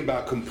thinking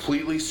about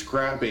completely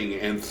scrapping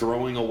and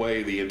throwing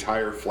away the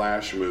entire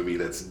Flash movie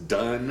that's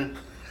done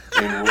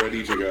and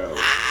ready to go.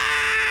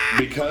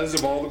 Because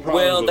of all the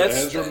problems with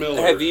Ezra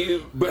Miller. Have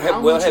you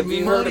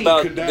heard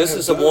about this?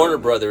 Is a Warner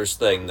Brothers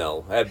thing,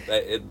 though,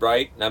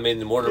 right? I mean,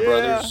 the Warner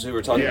Brothers who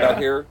we're talking about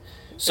here.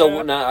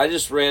 So now I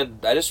just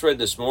read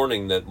this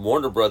morning that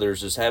Warner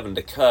Brothers is having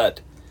to cut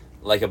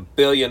like $1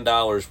 billion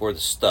worth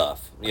of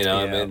stuff.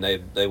 I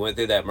mean, they went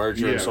through that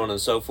merger and so on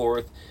and so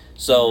forth.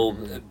 So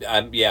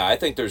I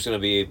think there's going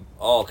to be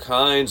all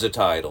kinds of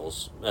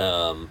titles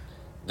that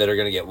are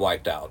going to get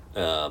wiped out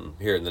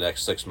here in the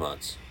next 6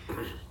 months.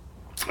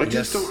 I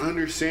just don't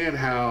understand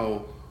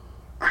how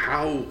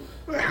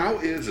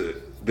is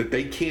it that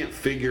they can't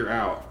figure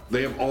out.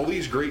 They have all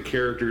these great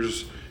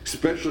characters,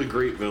 especially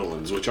great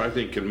villains, which I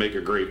think can make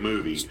a great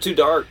movie. It's too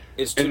dark.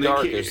 It's too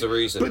dark is the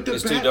reason.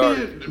 It's too dark.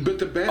 But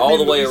the Batman all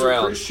the way movies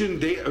around. Christian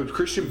Bale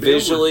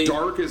Visually, were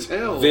dark as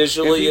hell.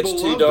 Visually,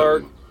 it's too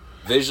dark. Them.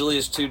 Visually,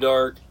 it's too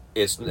dark.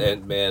 It's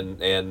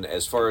and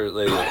as far as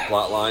the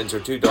plot lines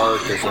are too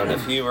dark. There's not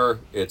enough humor.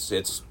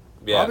 It's.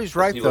 Yeah, Robbie's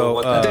right though.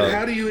 Then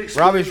how do you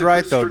explain Robbie's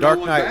right though.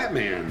 Dark Knight.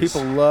 Batmans?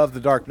 People love the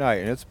Dark Knight,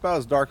 and it's about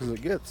as dark as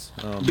it gets.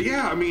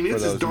 I mean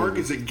it's as dark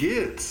movies. as it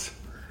gets.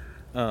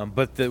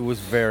 But it was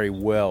very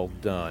well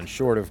done.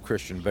 Short of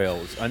Christian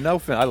Bale's. I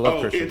love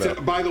Christian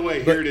Bale. By the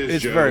way, here it is,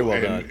 it's Joe. very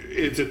well done.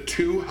 It's a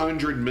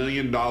 $200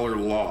 million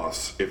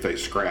loss if they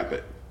scrap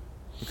it.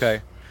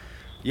 Okay.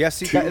 Yes,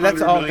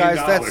 that's all,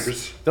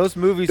 guys. Those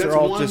movies that's are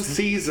all one just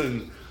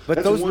season. But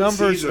that's those one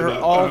numbers season are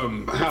of, all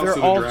House they're of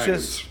the all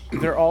Dragons.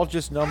 they're all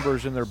just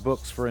numbers in their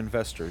books for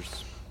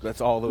investors. That's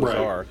all those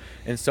are.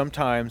 And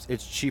sometimes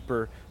it's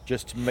cheaper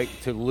just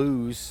to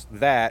lose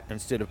that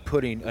instead of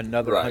putting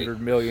another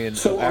 $100 million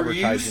of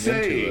advertising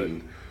into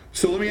it.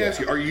 So let me ask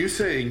you: are you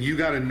saying you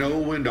got to know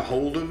when to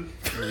hold them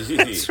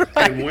That's right.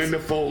 and when to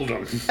fold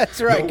them?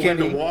 That's right, know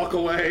Kenny. when to walk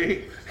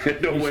away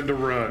and know when to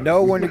run.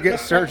 Know when to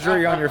get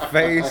surgery on your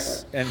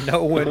face and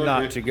know when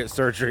not to get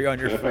surgery on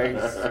your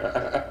face.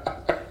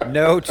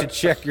 Know to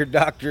check your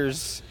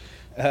doctor's.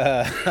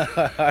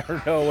 I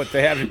don't know what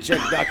they have to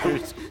check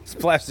doctors'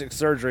 plastic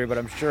surgery, but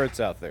I'm sure it's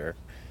out there.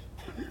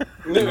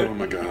 Oh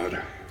my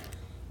God.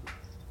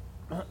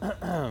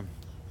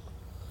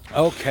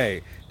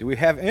 Okay. Do we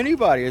have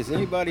anybody? Is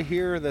anybody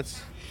here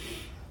that's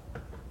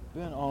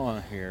been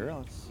on here?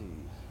 Let's see.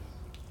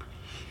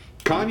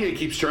 Kanye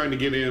keeps trying to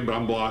get in, but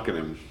I'm blocking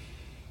him.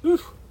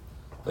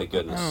 Thank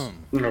goodness.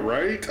 All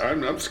right?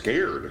 I'm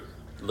scared.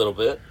 A little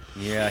bit.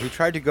 Yeah, he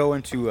tried to go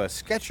into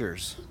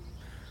Skechers.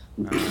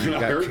 I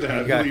heard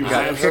that. He got He was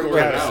kicked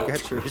escorted out of out.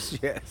 Skechers,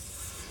 yes.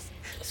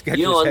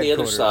 Skechers On the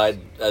other headquarters. side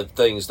of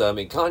things, though, I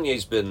mean,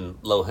 Kanye's been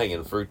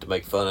low-hanging fruit to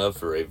make fun of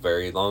for a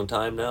very long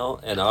time now,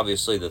 and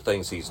obviously the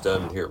things he's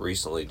done here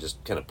recently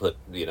just kind of put,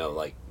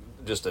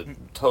 just a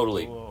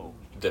totally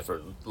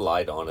different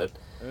light on it.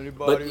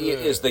 But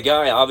is the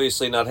guy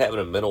obviously not having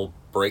a mental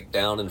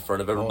breakdown in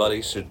front of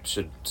everybody?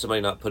 Should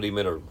somebody not put him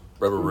in a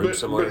rubber room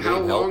somewhere? But how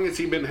and help? long has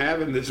he been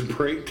having this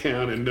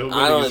breakdown and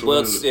nobody's... I don't know.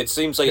 Well, it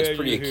seems like it's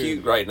pretty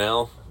acute right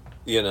now.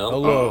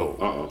 Hello.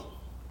 Uh-oh.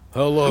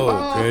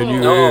 Hello. Can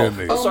you No. hear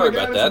me? Oh, sorry my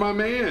God, about that. It's my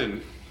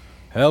man.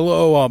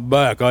 Hello, I'm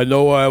back. I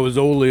know I was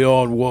only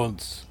on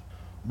once,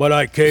 but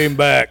I came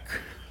back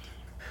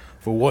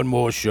for one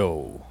more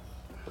show.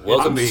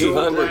 Welcome I'm to so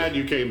 200. glad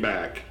you came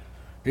back.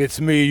 It's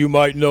me. You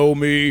might know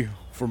me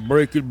from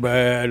Breaking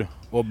Bad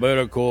or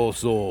Better Call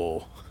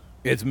Saul.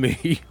 It's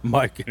me,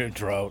 Mike and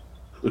Trout.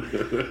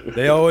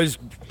 They always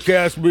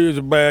cast me as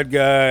a bad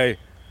guy,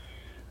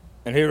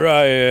 and here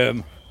I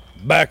am,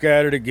 back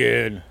at it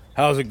again.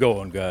 How's it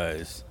going,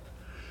 guys?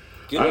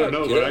 Good, I don't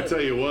know, good. but I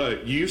tell you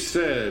what, you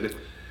said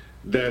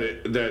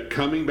that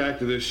coming back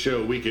to this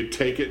show, we could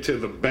take it to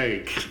the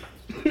bank.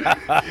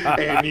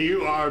 And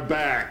you are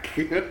back.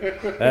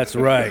 That's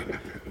right.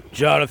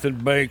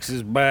 Jonathan Banks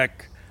is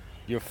back.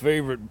 Your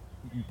favorite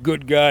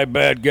good guy,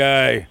 bad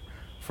guy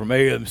from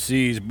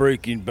AMC's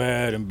Breaking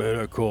Bad and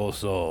Better Call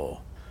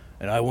Saul.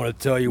 And I want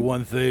to tell you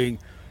one thing.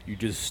 You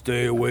just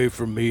stay away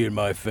from me and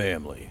my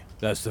family.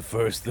 That's the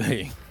first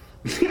thing.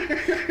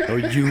 Or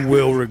you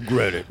will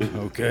regret it,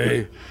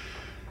 okay?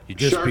 You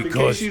just Shark, because...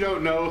 in case you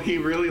don't know, he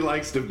really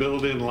likes to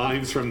build in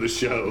lines from the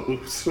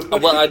shows.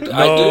 Well, I do.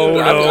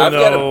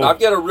 I've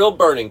got a real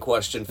burning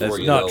question for That's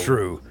you. not though.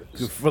 true.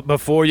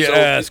 Before you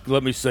ask,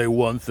 let me say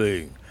one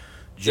thing.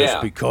 Just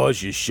Yeah.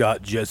 because you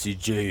shot Jesse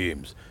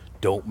James,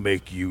 don't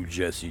make you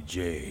Jesse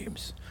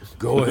James.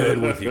 Go ahead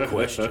with your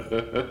question.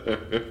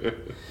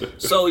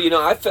 So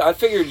I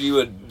figured you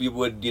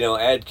would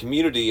add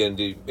Community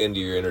into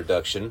your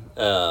introduction.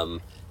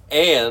 And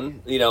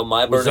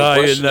my Was burning I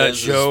in question that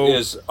show?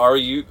 is are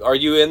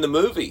you in the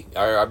movie?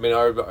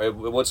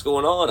 What's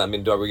going on? I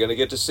mean, are we going to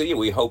get to see you?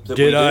 We hope that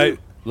we Did do. I?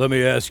 Let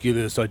me ask you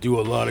this. I do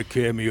a lot of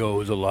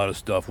cameos, a lot of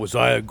stuff. Was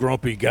I a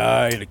grumpy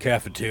guy in a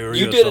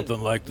cafeteria or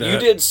something like that? You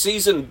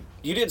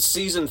did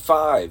season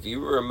 5. You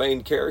were a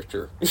main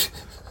character. Is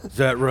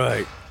that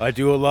right? I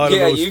do a lot of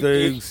those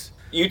things.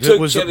 You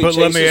took Chevy But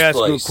let me Chase's ask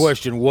you a place.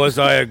 question. Was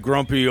I a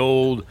grumpy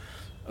old...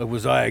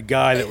 was I a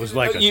guy that was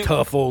like a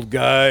tough old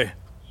guy?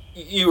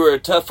 You were a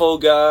tough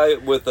old guy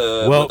with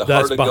a that's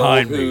heart of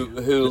behind gold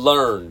me. who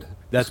learned.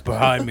 That's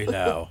behind me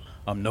now.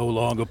 I'm no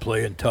longer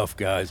playing tough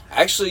guys.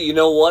 Actually, you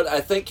know what?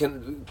 I think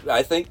in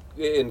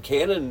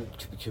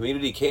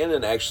community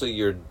canon, actually,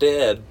 you're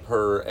dead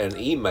per an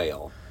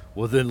email.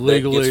 Well, then That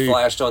legally, gets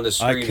flashed on the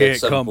screen I at can't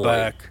some come point.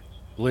 back.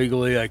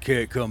 Legally, I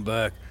can't come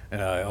back,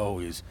 and I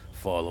always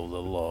follow the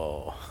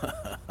law.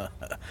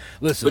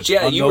 Listen, But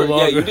yeah, I'm you no were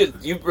longer...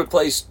 you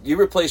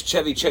replaced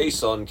Chevy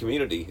Chase on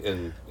Community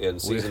in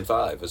season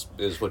 5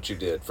 is what you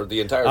did for the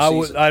entire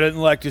season. I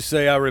didn't like to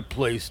say I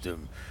replaced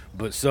him,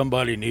 but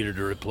somebody needed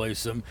to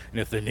replace him, and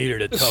if they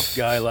needed a tough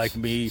guy like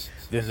me,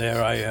 then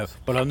there I am.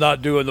 But I'm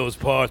not doing those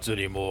parts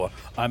anymore.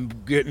 I'm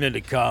getting into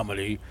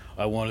comedy.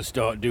 I want to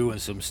start doing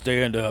some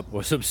stand-up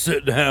or some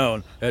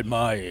sit-down at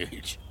my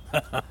age.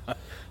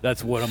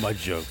 That's one of my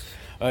jokes.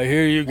 I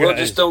hear you guys. Well,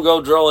 just don't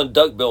go drawing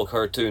duckbill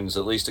cartoons,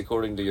 at least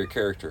according to your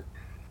character.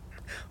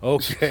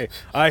 Okay,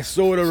 I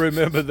sort of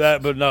remember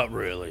that, but not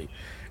really.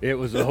 It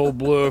was a whole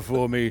blur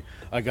for me.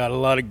 I got a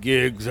lot of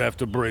gigs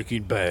after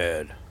Breaking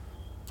Bad.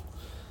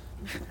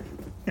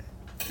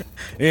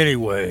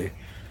 Anyway,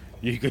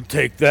 you can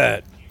take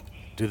that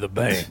to the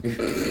bank.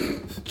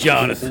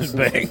 Jonathan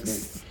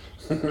Banks.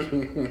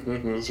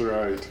 That's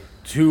right.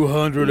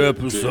 200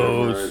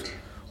 episodes. Right.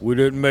 We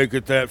didn't make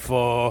it that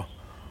far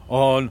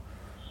on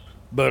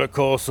Better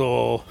Call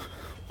Saul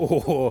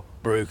or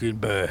Breaking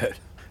Bad.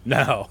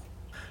 Now,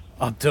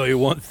 I'll tell you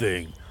one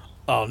thing.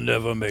 I'll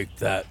never make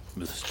that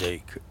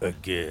mistake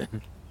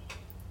again.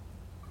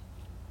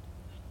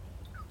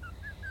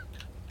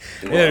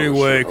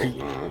 Anyway,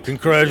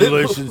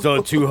 congratulations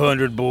on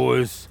 200,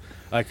 boys.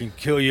 I can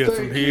kill you Thank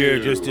from here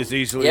you. just as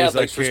easily Yeah, as I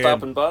thanks for can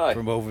stopping by.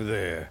 from over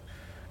there.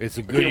 It's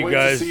a I good, can't you wait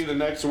guys. to see the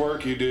next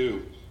work you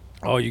do.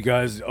 Oh, you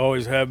guys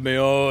always have me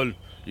on.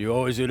 You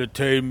always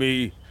entertain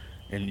me,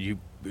 and you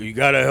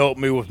got to help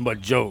me with my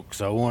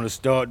jokes. I want to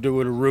start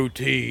doing a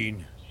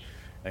routine.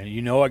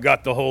 And I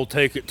got the whole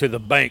take it to the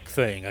bank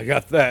thing. I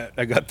got that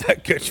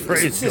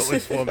catchphrase going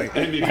for me.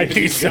 And I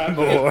need some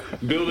more.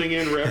 Building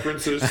in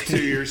references to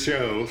your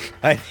show.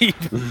 I need.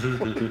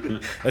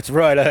 That's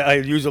right. I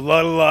use a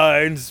lot of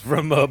lines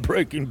from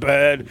Breaking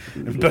Bad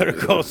and Better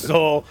Call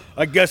Saul.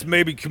 I guess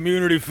maybe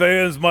Community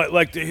fans might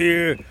like to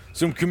hear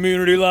some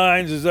Community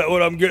lines. Is that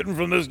what I'm getting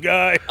from this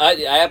guy?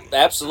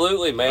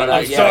 Absolutely, man.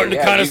 I'm starting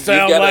to kind of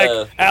sound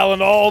like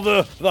Alan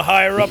Alda the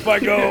higher up I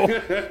go.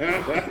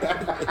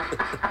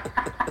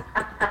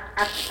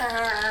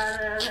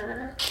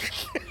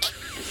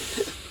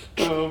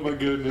 Oh my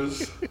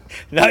goodness.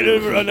 I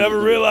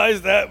never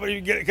realized that, but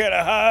you get kind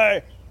of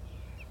high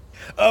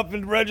up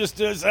and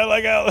register. Sound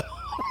like Alan.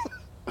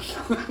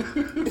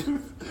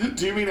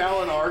 Do you mean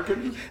Alan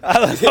Arkin?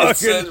 Alan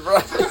Yes, Arkin.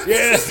 right.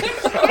 Yes.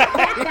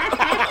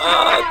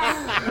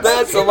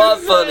 That's a lot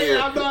funnier.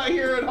 I'm not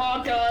hearing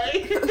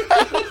Hawkeye.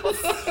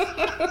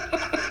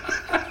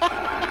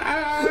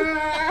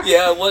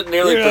 Yeah, it wasn't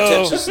nearly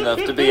pretentious enough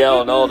to be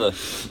Alan Alda.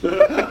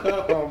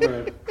 Oh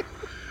man.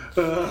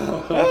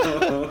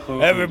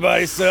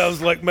 Everybody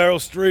sounds like Meryl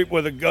Streep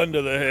with a gun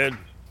to the head.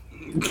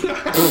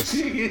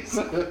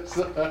 Jesus.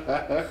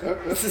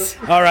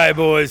 All right,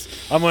 boys.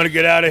 I'm going to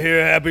get out of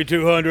here. Happy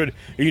 200.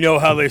 You know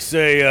how they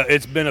say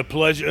it's been a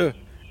pleasure?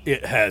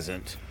 It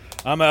hasn't.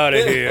 I'm out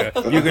of here.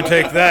 You can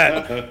take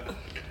that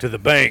to the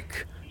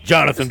bank.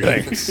 Jonathan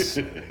Banks.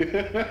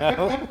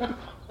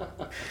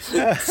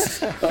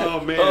 Oh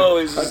man. Oh,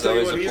 he's I tell you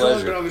always what, a he's pleasure.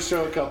 only been on the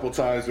show a couple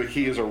times, but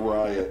he is a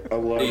riot. I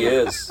love He it.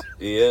 is.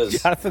 He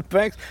is. Jonathan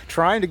Banks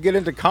trying to get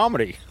into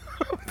comedy.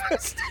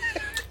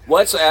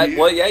 Well,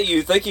 yeah,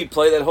 you think he'd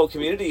play that whole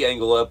Community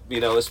angle up,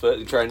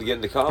 especially trying to get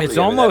into comedy. It's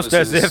I mean, that almost was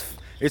as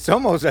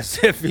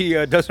his- if he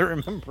doesn't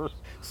remember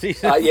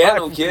Season Yeah, 5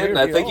 no from kidding.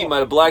 I Community think he Hall. might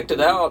have blacked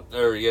it out,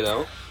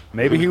 or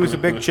Maybe he was a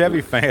big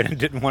Chevy fan and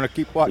didn't want to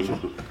keep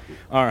watching.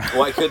 All right.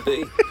 Well, it could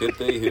be. Could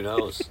be. Who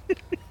knows?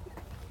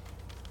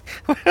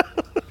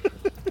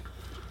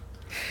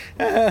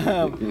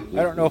 I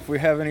don't know if we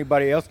have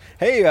anybody else.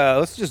 Hey,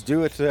 let's just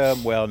do it.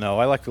 Well, no,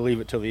 I like to leave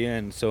it till the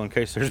end, so in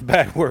case there's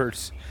bad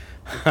words,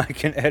 I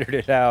can edit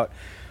it out.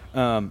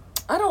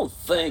 I don't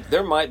think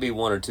there might be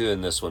one or two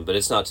in this one, but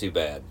it's not too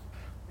bad.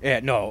 Yeah,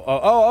 no.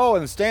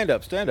 And stand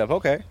up.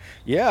 Okay.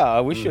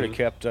 Yeah, we should have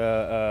kept.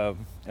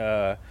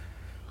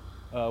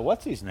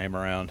 What's his name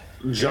around?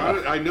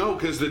 John, I know,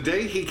 because the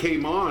day he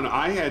came on,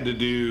 I had to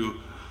do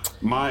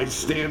my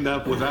stand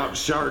up without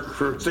Shark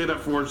or stand up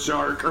for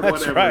Shark or That's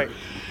whatever. right.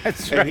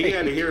 That's And right. he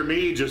had to hear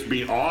me just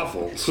be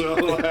awful,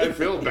 so I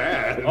feel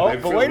bad. Oh, I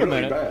but feel wait a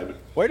really minute. bad.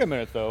 Wait a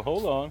minute, though.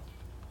 Hold on.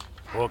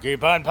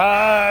 Porcupine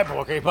pie,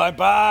 porcupine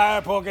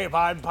pie,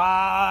 porcupine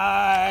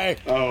pie.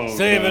 Oh,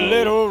 Save a no.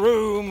 little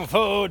room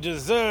for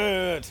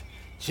dessert.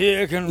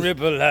 Chicken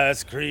ripple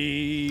ice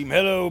cream.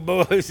 Hello,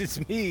 boys,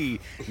 it's me,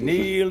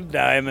 Neil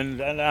Diamond,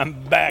 and I'm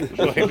back,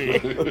 baby.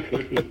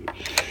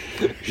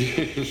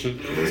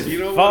 You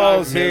know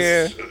Falls what?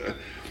 here.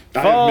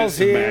 I Falls miss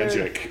here.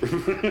 magic.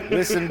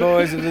 Listen,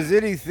 boys, if there's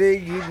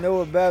anything you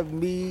know about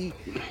me,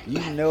 you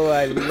know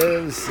I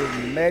love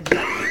some magic.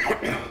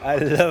 I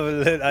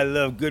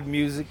love good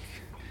music.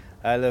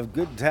 I love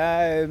good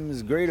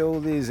times, great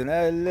oldies, and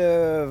I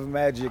love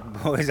magic,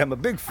 boys. I'm a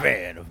big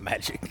fan of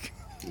magic.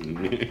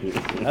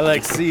 I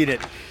like seeing it.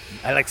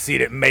 I like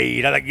seeing it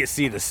made. I like to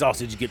see the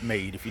sausage get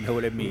made, if you know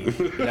what I mean.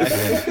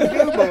 I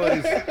do,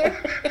 boys.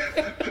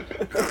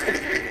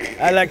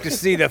 I like to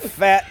see the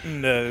fat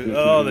and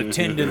the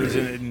tendons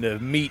and the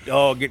meat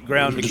all get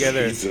ground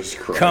together. Jesus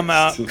Christ. Come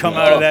out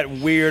of that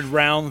weird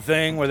round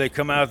thing where they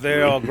come out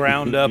there all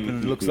ground up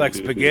and it looks like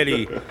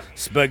spaghetti.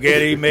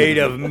 Spaghetti made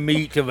of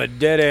meat of a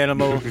dead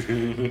animal.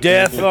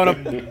 Death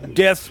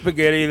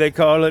spaghetti, they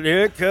call it.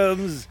 Here it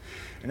comes.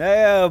 And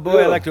oh boy,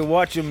 I like to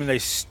watch them and they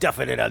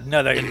stuff it in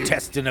another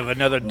intestine of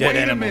another dead Wait a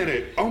animal.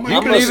 minute. Oh my You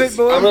God. believe it,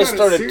 boy? I'm going I've to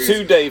got start a serious-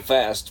 2-day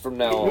fast from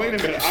now on. Wait a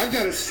minute. I've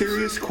got a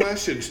serious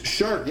question.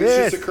 Shark, this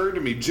Yes. just occurred to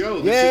me.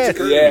 Joe, this Yes. just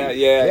occurred Yeah, to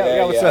me.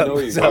 yeah, what's I up? know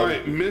What's you up? All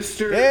right,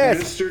 Mr. Yes.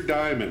 Mr.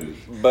 Diamond,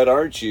 But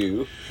aren't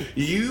you?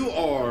 you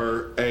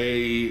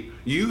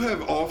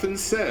have often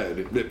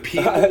said that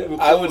people will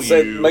call I would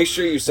say, you, make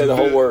sure you say the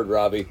whole word,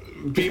 Robbie.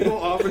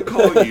 people often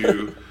call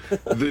you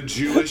the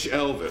Jewish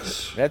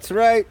Elvis. That's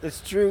right.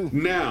 That's true.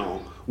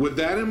 Now, with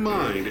that in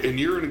mind, and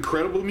you're an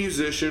incredible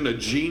musician, a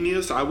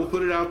genius, I will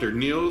put it out there.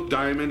 Neil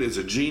Diamond is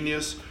a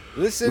genius.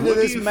 Listen What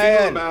to this do you man.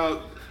 feel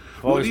about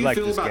what Always do you liked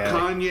feel this about guy.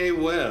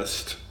 Kanye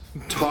West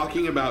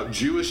talking about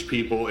Jewish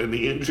people in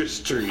the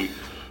industry?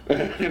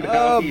 And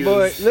how Oh he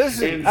boy, is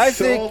listen, I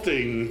think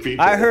insulting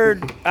people. I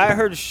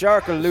heard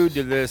Shark allude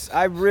to this.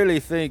 I really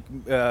think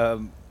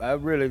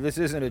this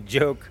isn't a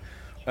joke.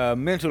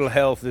 Mental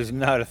health is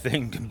not a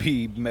thing to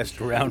be messed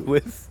around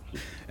with.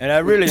 And I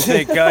really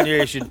think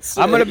Kanye should.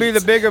 I'm going to be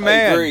the bigger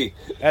man. agree.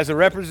 As a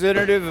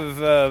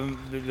representative of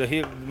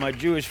my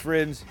Jewish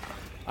friends,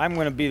 I'm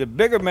going to be the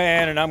bigger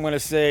man, and I'm going to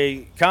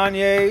say,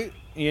 Kanye,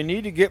 you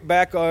need to get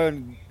back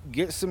on,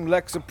 get some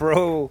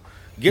Lexapro,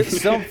 get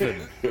something,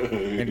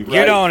 and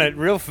get on it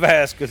real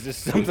fast because there's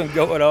something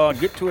going on.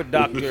 Get to a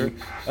doctor,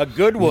 a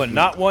good one,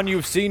 not one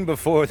you've seen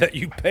before that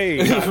you pay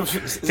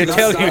to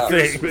tell you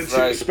things. Spencer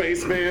Right.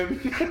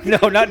 Spaceman.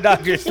 No, not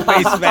Dr.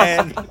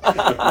 Spaceman.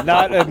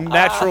 Not a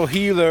natural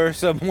healer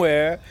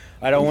somewhere.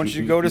 I don't want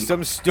you to go to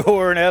some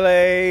store in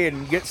L.A.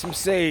 and get some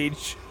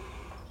sage.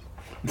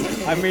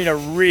 I mean a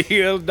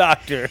real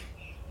doctor.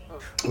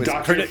 With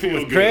Dr. with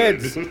Feelgood.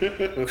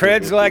 creds.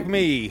 Creds like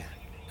me.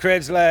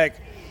 Creds like,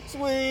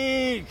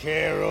 Sweet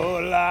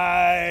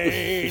Caroline.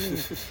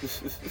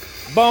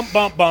 Bump,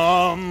 bump,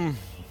 bum.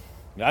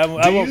 I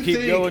won't you keep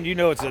think- going. You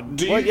know it's a...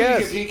 Do you Well, think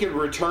yes. if he could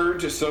return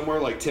to somewhere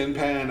like Tin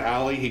Pan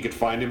Alley, he could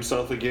find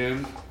himself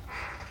again?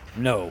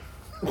 No,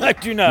 I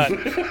do not.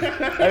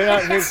 I do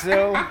not think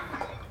so.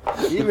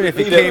 Even if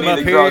he He came doesn't up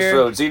need the here,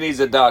 crossroads. He needs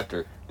a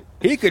doctor.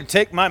 he could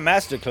take my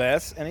master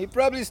class, and he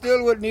probably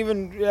still wouldn't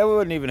even. That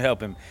wouldn't even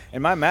help him.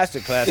 And my master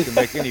class can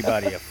make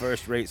anybody a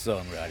first-rate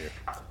songwriter.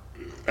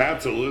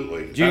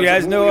 Absolutely. Do you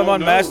guys know I'm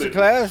on master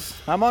class?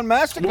 I'm on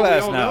master Well,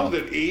 class we all now. know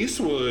that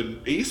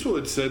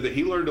Eastwood said that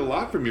he learned a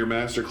lot from your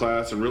master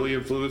class and really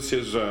influenced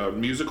his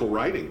musical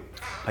writing.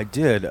 I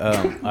did.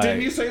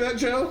 Didn't you say that,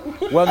 Joe?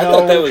 Well, I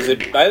thought that no, was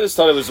I just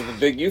thought it was a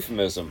big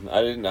euphemism.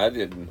 I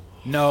didn't.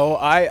 no.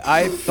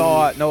 I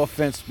thought. No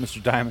offense,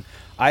 Mr. Diamond.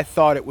 I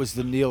thought it was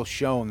the Neil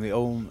Schoen, the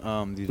old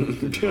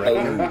the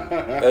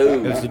director.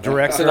 It was the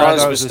director. It's an I honest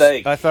thought it was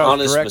mistake. I thought it was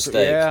Honest director,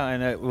 mistake. Yeah,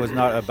 and it was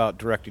not about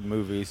directing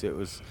movies. It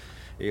was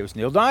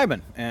Neil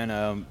Diamond.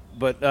 And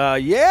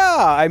yeah,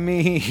 I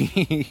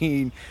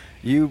mean,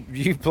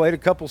 you played a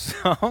couple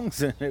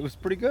songs and it was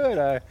pretty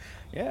good.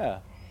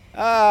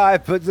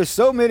 But there's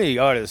so many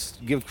artists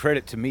give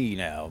credit to me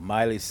now.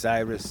 Miley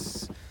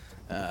Cyrus,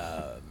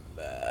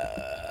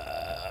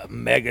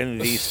 Megan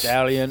Thee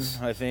Stallion.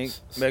 I think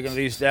Megan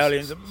Thee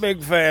Stallion's a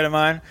big fan of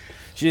mine.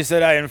 She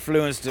said I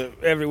influenced her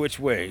every which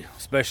way,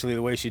 especially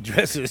the way she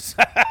dresses.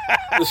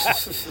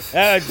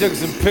 I took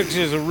some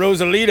pictures of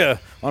Rosalita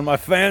on my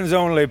fans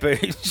only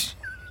page.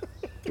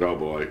 Oh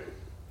boy.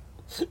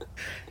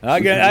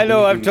 I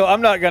know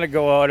I'm not going to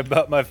go on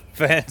about my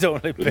fans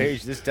only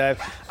page this time.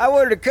 I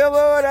wanted to come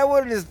on. I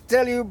wanted to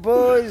tell you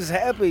boys,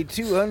 happy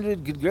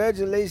 200.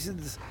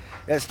 Congratulations.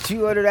 That's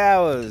 200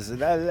 hours,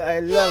 and I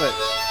love it.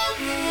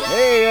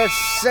 Hey,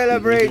 let's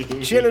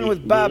celebrate chilling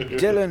with Bob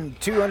Dylan.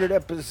 200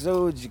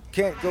 episodes. You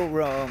can't go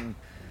wrong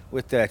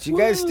with that. You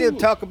guys still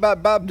talk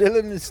about Bob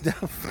Dylan and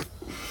stuff?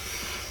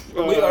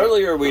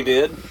 Earlier we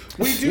did.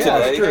 We do Yeah,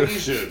 on it's true.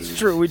 occasion. It's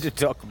true. We did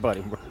talk about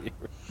him earlier.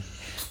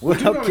 We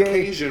do on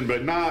occasion,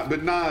 but not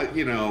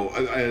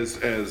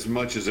as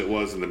much as it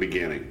was in the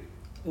beginning.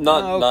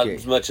 Not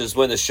as much as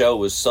when the show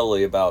was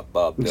solely about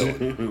Bob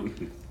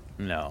Dylan.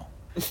 No.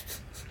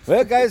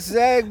 Well, guys,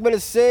 I'm going to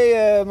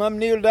say I'm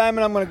Neil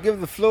Diamond. I'm going to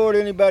give the floor to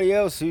anybody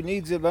else who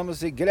needs it. I'm going to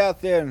say get out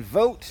there and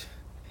vote.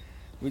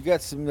 We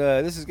got some,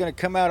 this is going to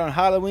come out on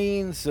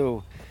Halloween,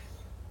 so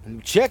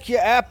check your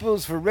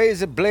apples for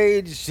razor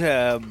blades.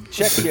 Check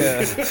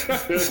your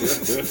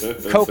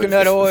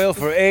coconut oil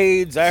for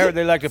AIDS. I heard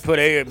they like to put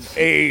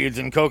AIDS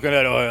in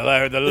coconut oil. I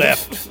heard the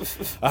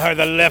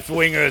left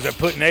wingers are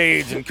putting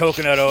AIDS in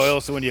coconut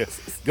oil, so when you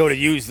go to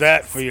use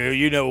that for your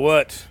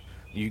you-know-what,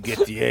 you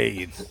get the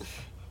AIDS.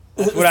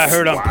 That's what I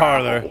heard on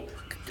Parler.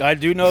 I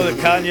do know that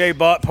Kanye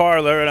bought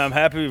Parler, and I'm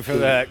happy for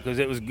that because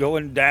it was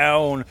going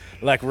down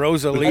like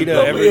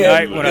Rosalita every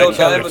night when I told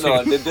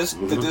her to. Did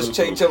this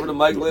change over to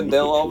Mike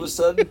Lindell all of a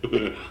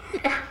sudden?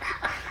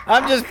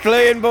 I'm just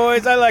playing,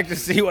 boys. I like to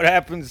see what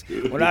happens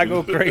when I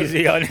go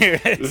crazy on here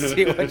and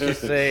see what you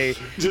say.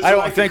 Just I don't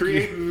like think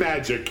creating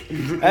magic.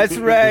 That's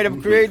right.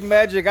 I'm creating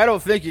magic. I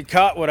don't think you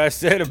caught what I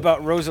said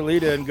about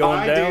Rosalita and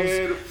going down.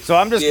 Did. So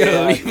I'm just going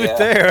to leave it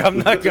there. I'm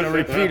not going to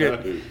repeat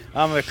it.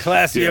 I'm a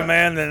classier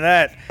man than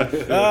that.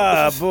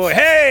 Ah, boy.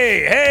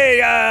 Hey,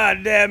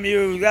 God damn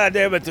you. God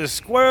damn it. The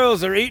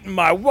squirrels are eating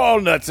my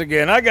walnuts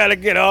again. I got to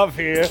get off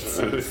here.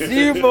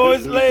 See you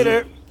boys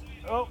later.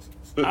 Oh,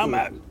 I'm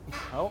out.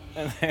 Oh,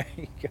 and there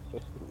he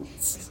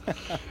goes.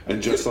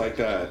 And just like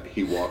that,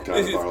 he walked out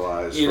of our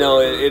lives. You know,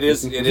 it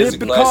is a classy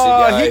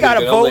because guy. he got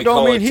who a can only vote don't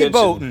call mean he attention.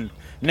 voting.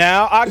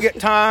 Now I get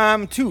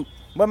time too.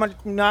 But my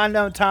 9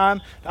 down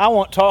time, I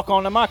won't talk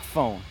on the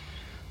microphone.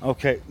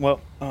 Okay,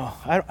 well,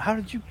 how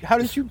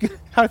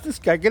did this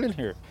guy get in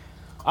here?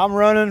 I'm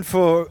running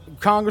for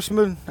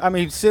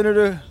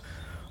senator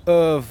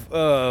of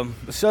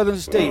Southern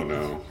State. Oh,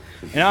 no.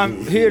 And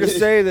I'm here to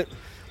say that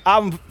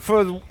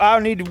I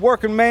need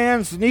working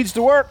man needs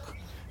to work,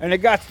 and they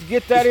got to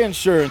get that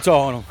insurance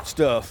on them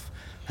stuff.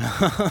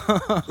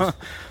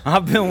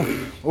 I've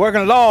been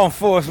working law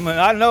enforcement.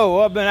 I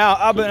know I've been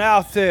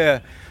out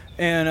there,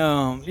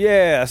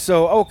 and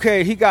so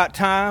okay, he got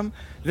time.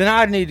 Then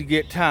I need to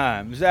get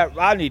time.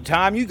 I need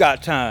time? You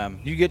got time?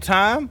 You get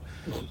time?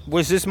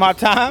 Was this my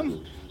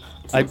time?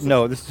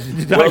 No, this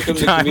is not Welcome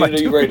your time. to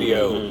community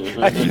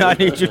radio. I do not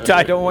need your time.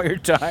 I don't want your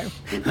time.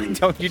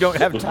 You don't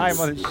have time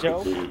on this show.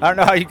 I don't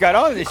know how you got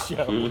on this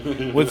show.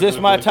 Was this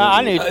my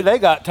time? They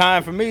got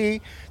time for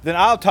me. Then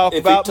I'll talk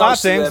about my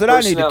things that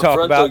I need to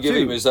talk about They'll give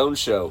him too. his own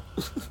show.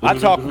 I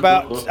talk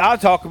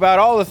about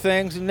all the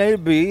things that need to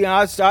be.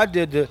 I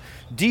did the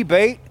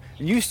debate,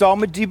 and you saw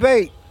me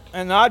debate,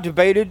 and I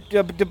debated.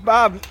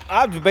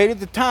 I debated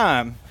the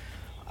time.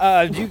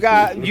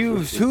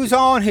 Who's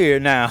on here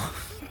now?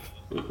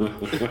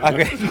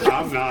 Okay.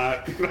 I'm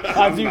not.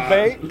 I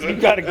debate. You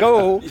gotta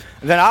go.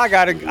 Then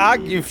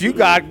if you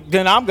got,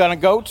 then I'm gonna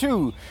go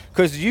too.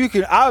 Cause you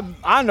can.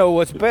 I know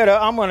what's better.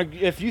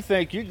 If you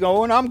think you're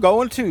going, I'm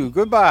going too.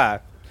 Goodbye.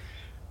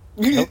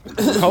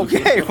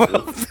 Okay.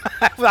 Well,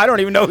 I don't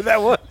even know who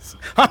that was.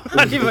 I'm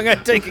not even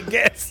gonna take a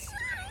guess.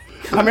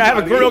 I mean, I have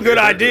a real good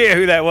idea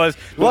who that was.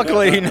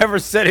 Luckily, he never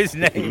said his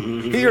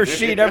name. He or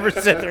she never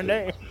said their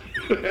name.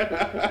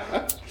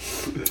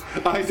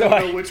 I don't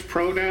know which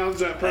pronouns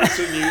that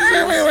person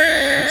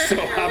uses, so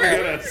I'm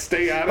gonna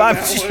stay out of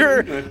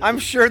that one. I'm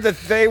sure that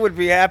they would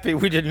be happy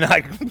we did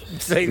not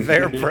say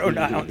their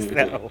pronouns,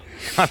 though.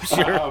 I'm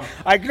sure.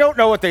 I don't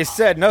know what they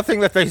said. Nothing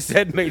that they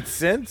said made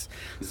sense,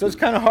 so it's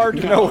kind of hard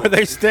to know where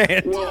they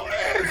stand. Well,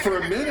 for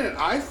a minute,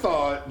 I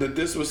thought that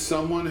this was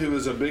someone who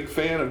was a big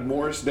fan of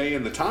Morris Day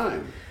and the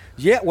Time.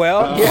 Yeah,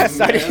 well, yes,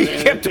 he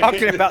kept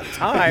talking about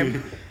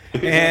time,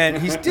 and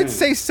he did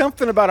say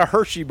something about a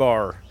Hershey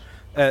bar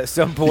at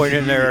some point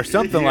in there, or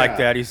something like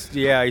that. He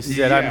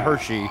said, "I'm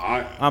Hershey.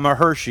 I'm a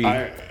Hershey."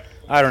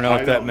 I don't know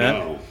what that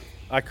meant.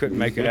 I couldn't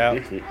make it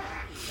out.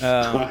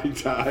 I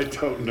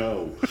don't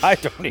know. I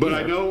don't either. But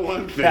I know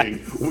one thing.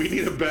 We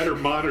need a better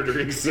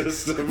monitoring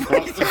system.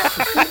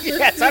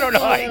 Yes, I don't know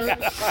how he got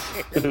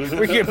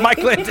on here. Mike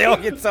Lindell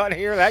gets on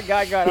here. That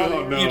guy got on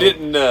here.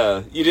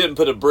 No. You didn't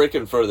put a brick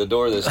in front of the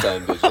door this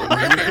time, did you?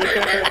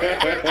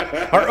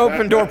 Our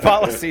open door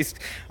policies,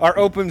 our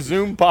open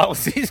Zoom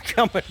policies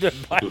coming to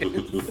bite us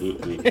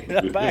in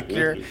the back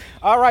here.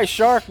 All right,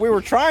 Shark, we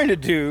were trying to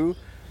do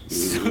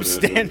some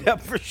stand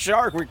up for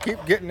shark. We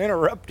keep getting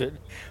interrupted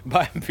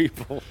by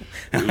people.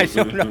 I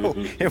don't know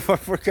if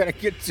we're going to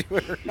get to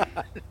it or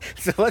not.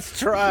 So let's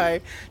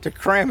try to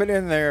cram it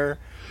in there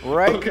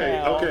right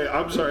now. Okay,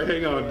 I'm sorry.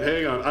 Hang on.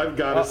 I've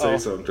got to say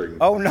something.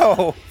 Oh,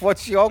 no.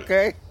 What's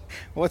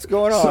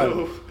going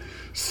on?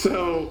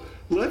 So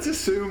let's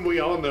assume we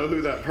all know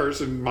who that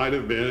person might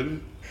have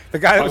been. The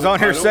guy that was on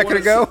here a second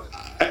ago?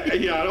 I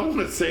don't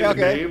want to say the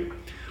name.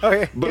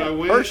 Okay. But I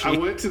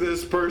went to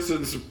this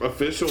person's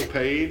official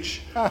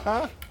page,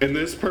 and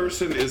this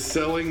person is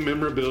selling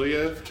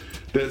memorabilia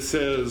that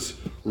says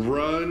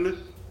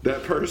 "Run."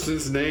 That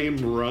person's name,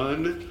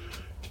 Run,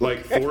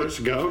 like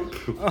Forrest Gump,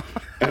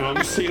 and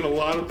I'm seeing a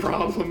lot of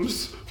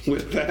problems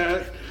with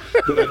that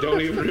I don't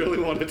even really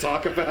want to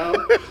talk about,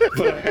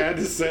 but I had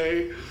to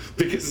say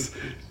because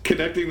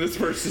connecting this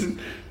person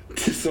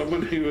to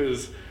someone who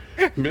is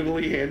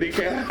mentally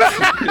handicapped.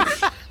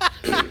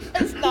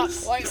 It's not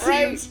quite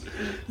right,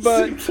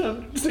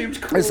 seems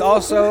cool. it's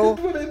also,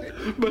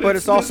 but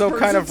it's also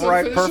kind of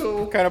right,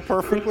 official. kind of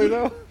perfectly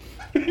though.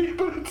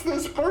 But it's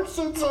this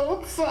person's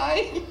own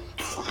site.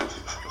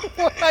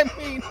 What I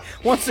mean,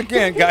 once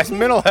again, guys,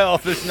 mental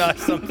health is not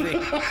something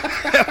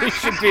that we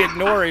should be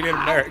ignoring in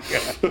America.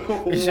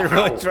 We should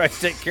really try to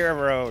take care of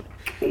our own.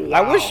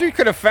 Wow. I wish we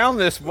could have found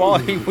this while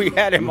we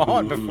had him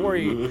on before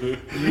you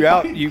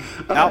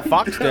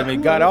outfoxed him. He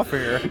got off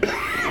here.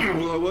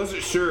 Well, I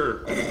wasn't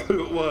sure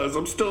who it was.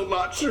 I'm still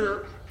not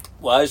sure.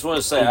 Well, I just want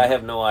to say I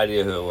have no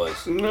idea who it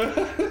was.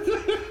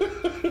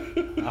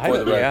 I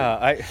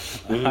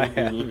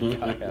have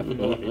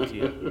no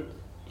idea.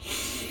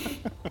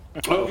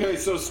 Okay,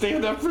 so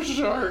stand up for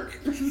shark.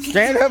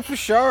 Stand up for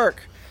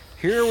shark.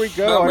 Here we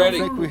go. I'm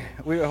ready.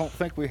 We don't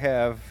think we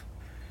have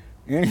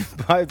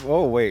anybody.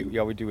 Oh wait,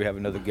 yeah, we do. We have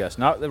another guest.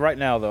 Not right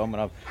now though. I'm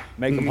gonna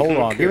make them hold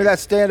on. Give me that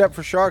stand up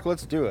for shark.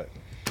 Let's do it.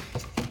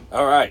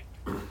 All right.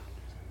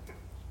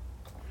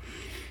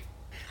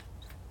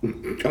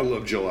 I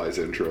love July's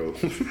intro.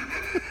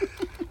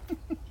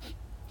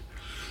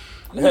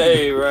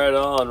 Hey, right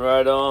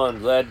on.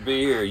 Glad to be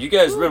here. You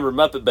guys remember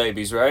Muppet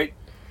Babies, right?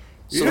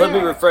 So let me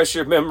refresh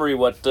your memory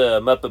what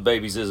Muppet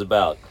Babies is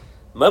about.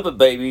 Muppet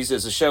Babies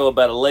is a show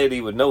about a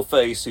lady with no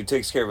face who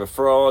takes care of a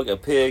frog, a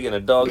pig, and a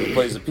dog that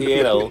plays the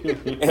piano,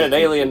 and an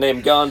alien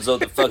named Gonzo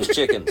that fucks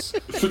chickens.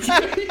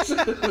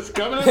 It's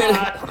coming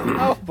out.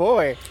 Oh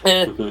boy.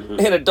 And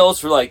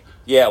adults were like,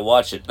 yeah,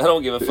 watch it. I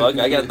don't give a fuck.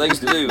 I got things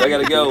to do. I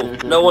gotta go.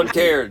 No one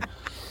cared.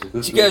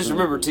 Do you guys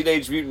remember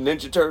Teenage Mutant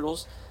Ninja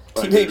Turtles?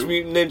 Teenage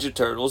Mutant Ninja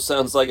Turtles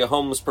sounds like a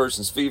homeless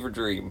person's fever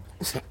dream.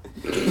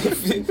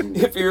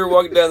 If you were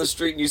walking down the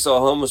street and you saw a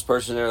homeless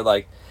person, they're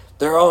like,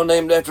 they're all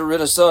named after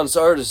Renaissance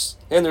artists,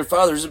 and their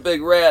father's a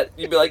big rat.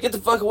 You'd be like, get the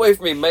fuck away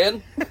from me,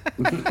 man.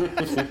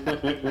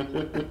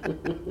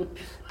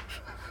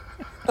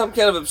 I'm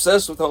kind of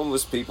obsessed with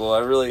homeless people. I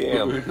really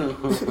am.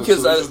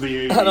 Because I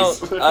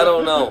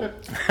don't know.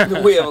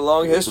 We have a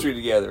long history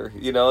together.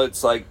 You know,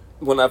 it's like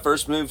when I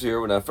first moved here,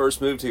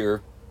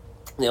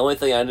 the only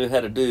thing I knew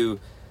how to do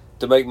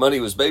to make money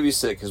was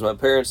babysit, because my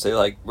parents, they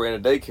like ran a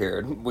daycare,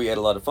 and we had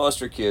a lot of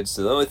foster kids,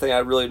 so the only thing I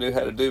really knew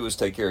how to do was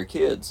take care of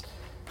kids.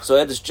 So I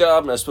had this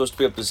job, and I was supposed to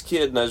pick up this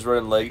kid, and I was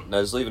running late, and I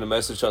was leaving a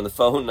message on the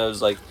phone, and I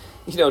was like,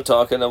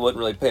 talking, I wasn't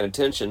really paying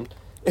attention,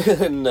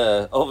 and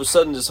all of a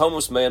sudden this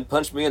homeless man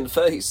punched me in the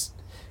face,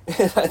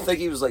 and I think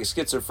he was like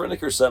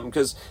schizophrenic or something,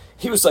 because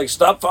he was like,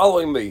 stop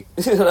following me,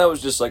 and I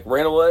was just like,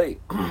 ran away.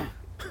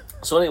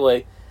 So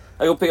anyway,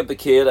 I go pick up the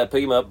kid, I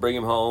pick him up, bring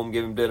him home,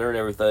 give him dinner and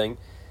everything.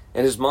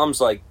 And his mom's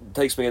like,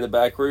 takes me in the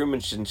back room,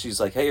 and she's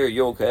like, hey, are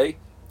you okay?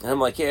 And I'm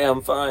like, yeah,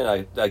 I'm fine.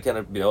 I kind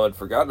of, I'd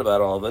forgotten about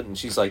all of it. And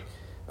she's like,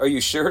 are you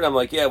sure? And I'm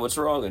like, yeah, what's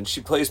wrong? And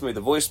she plays me the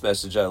voice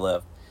message I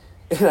left.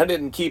 And I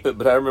didn't keep it,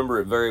 but I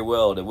remember it very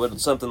well. And it went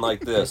something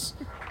like this.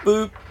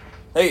 Boop.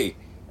 Hey,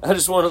 I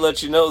just want to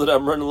let you know that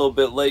I'm running a little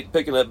bit late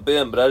picking up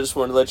Ben, but I just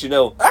want to let you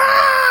know,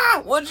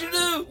 what'd you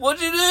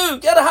do?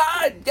 Gotta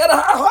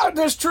hide in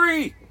this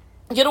tree.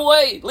 Get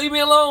away. Leave me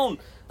alone.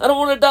 I don't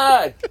want to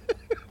die.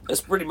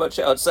 That's pretty much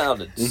how it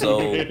sounded. So,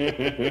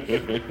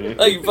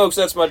 thank you, folks.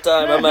 That's my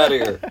time. I'm out of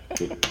here.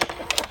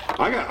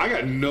 I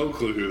got no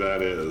clue who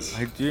that is.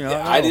 I do not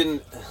know. I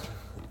didn't.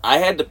 I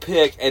had to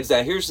pick. And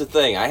now here's the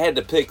thing. I had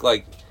to pick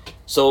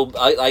So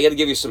I got to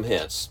give you some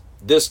hints.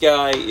 This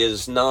guy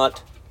is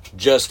not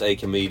just a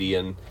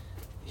comedian.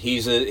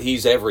 He's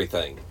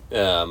everything.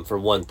 For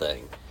one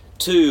thing.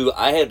 Two,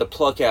 I had to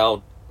pluck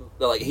out.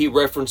 He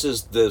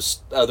references the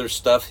other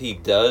stuff he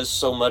does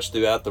so much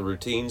throughout the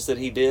routines that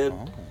he did.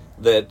 Oh.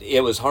 That it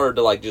was hard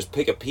to just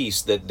pick a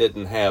piece that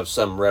didn't have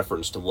some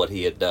reference to what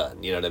he had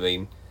done. You know what I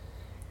mean?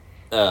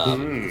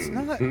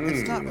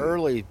 It's not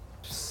early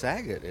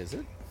Saget, is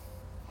it?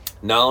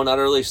 No, not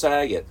early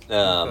Saget.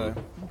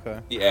 Okay.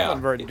 Yeah. Not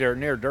very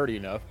near dirty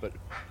enough, but.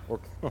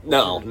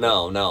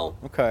 No.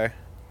 Okay.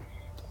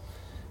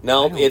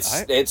 No,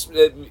 it's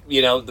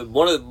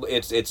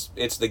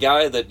the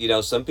guy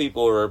that some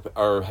people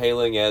are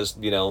hailing as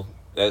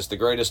as the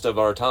greatest of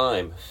our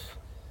time.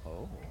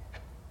 Oh.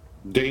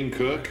 Dane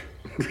Cook.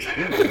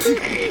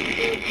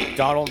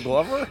 Donald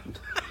Glover?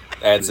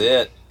 That's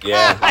it.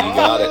 Yeah, you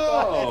got it.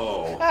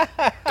 Oh.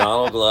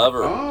 Donald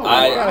Glover. Oh,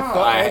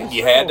 wow.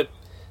 You had to.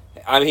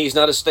 I mean, he's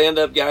not a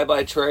stand-up guy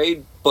by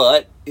trade,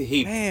 but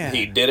he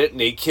did it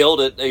and he killed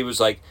it. He was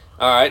like,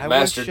 "All right,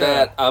 mastered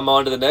that. I'm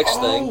on to the next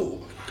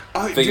thing."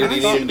 Figured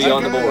he needed to be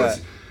on the board.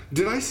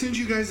 Did I send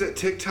you guys that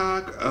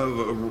TikTok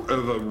of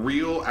a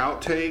real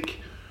outtake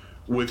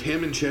with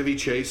him and Chevy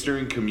Chase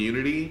during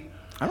Community?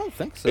 I don't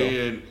think so.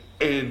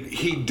 And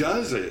he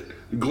does it.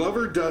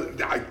 Glover does.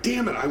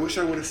 Damn it! I wish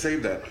I would have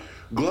saved that.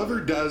 Glover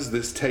does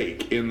this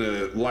take in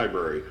the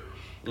library,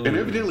 and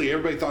evidently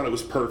everybody thought it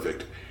was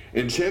perfect.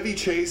 And Chevy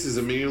Chase is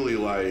immediately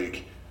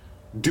like,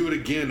 "Do it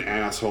again,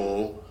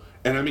 asshole!"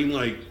 And I mean,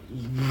 like,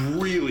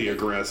 really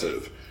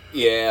aggressive.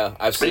 Yeah,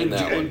 I've seen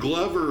that one. And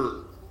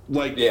Glover,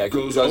 like,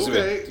 goes, calls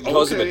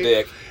him a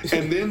dick.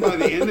 And then by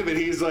the end of it,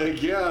 he's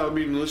like, "Yeah, I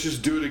mean, let's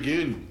just do it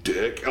again,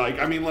 dick." Like,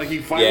 I mean, like, he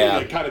finally,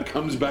 like, kind of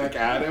comes back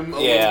at him a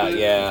little bit.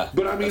 Yeah.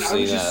 But, I mean, I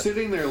was just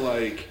sitting there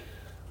like,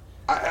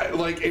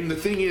 like, and the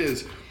thing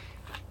is,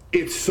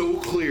 it's so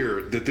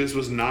clear that this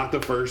was not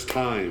the first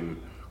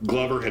time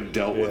Glover had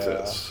dealt with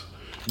this.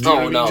 Do you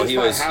know what I mean? He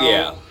was,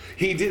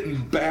 He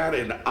didn't bat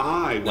an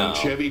eye when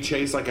Chevy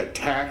Chase, like,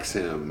 attacks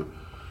him.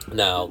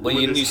 No, but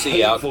with you this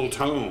see hateful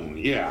tone.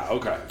 Yeah,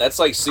 okay. That's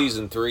like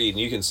season 3, and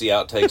you can see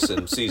outtakes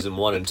in season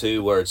 1 and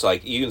 2 where it's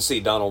like you can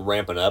see Donald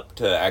ramping up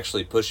to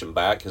actually push him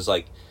back. Because,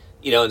 like,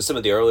 you know, in some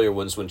of the earlier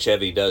ones when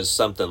Chevy does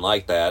something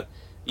like that,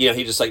 you know,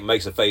 he just, like,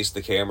 makes a face to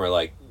the camera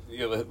like, you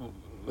know,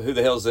 who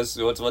the hell is this?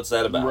 What's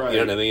that about? Right. You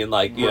know what I mean?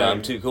 Like, you know,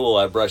 I'm too cool.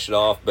 I brush it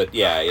off. But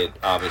yeah, it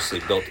obviously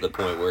built to the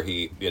point where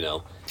he, you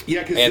know.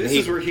 Yeah, because this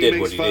is where he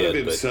makes fun of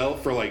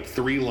himself for like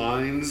 3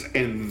 lines,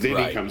 and then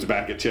he comes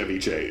back at Chevy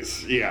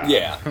Chase. Yeah.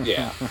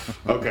 Yeah.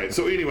 Okay,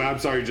 so anyway, I'm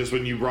sorry, just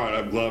when you brought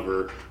up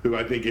Glover, who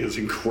I think is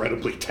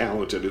incredibly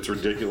talented, it's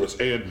ridiculous.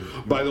 And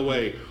by the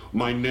way,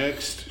 my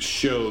next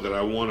show that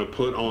I want to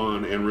put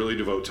on and really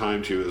devote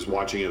time to is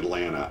watching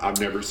Atlanta. I've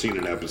never seen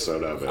an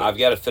episode of it. I've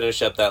got to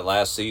finish up that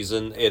last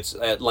season. It's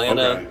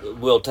Atlanta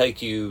will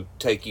take you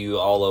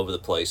all over the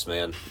place,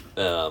 man.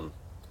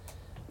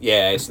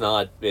 It's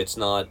not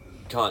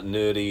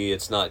continuity.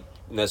 It's not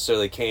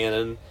necessarily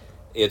canon.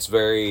 It's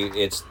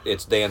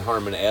it's Dan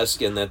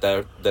Harmon-esque in that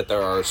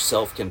there are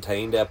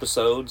self-contained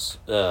episodes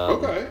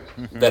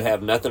that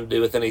have nothing to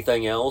do with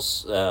anything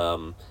else.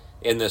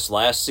 In this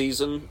last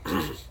season,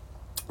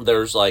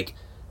 there's like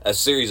a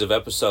series of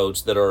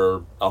episodes that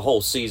are a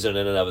whole season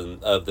in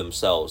and of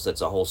themselves.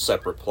 That's a whole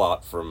separate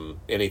plot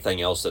from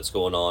anything else that's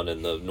going on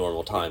in the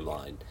normal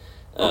timeline.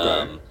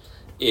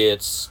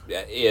 It's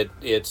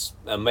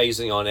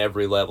amazing on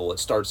every level. It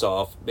starts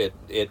off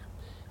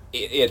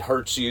it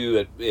hurts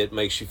you. It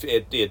makes you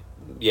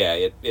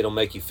it'll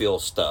make you feel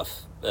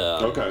stuff.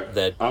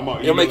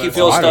 It'll make you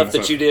feel stuff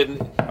that you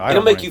didn't.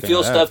 It'll make you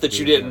feel stuff that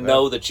you didn't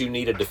know that you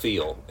needed to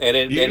feel, and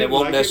it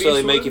won't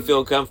necessarily make you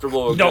feel comfortable.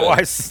 Or no, good.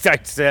 I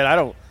said I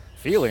don't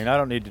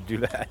need to do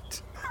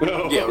that.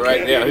 Oh, yeah,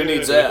 right. Yeah, who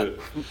needs that?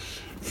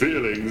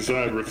 Feelings,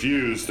 I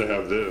refuse to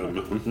have them.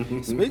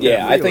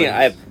 I think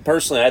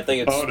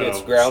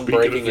it's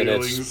groundbreaking, and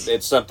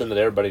it's something that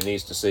everybody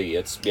needs to see.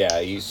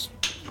 He's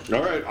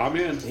all right. I'm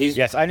in.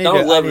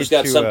 Donald Glover's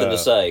got something to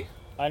say.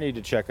 I need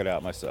to check it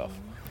out myself.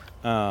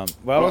 I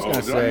was going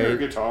to say, did I hear a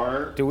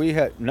guitar? Do we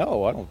have?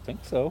 No, I don't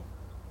think so.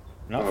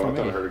 Not for I me.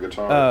 thought I heard a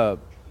guitar.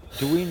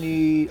 Do we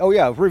need? Oh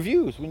yeah,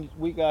 reviews.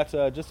 We got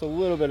just a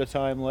little bit of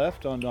time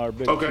left on our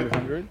big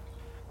 200.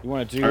 You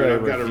want to do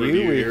a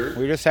review?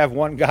 We just have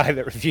one guy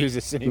that reviews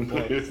us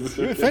anymore. You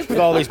would think with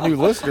all these new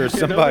listeners,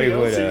 somebody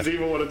would. Seems to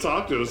even want to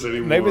talk to us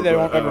anymore. Maybe they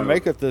won't ever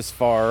make it this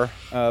far.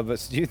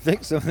 But do you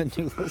think some of the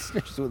new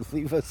listeners would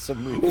leave us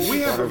some reviews? We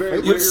have a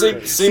very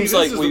It seems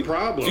like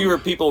fewer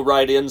people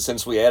write in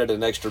since we added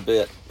an extra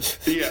bit.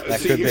 Yeah,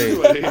 that could be.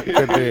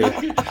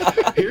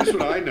 Here's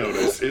what I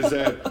notice is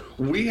that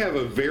we have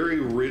a very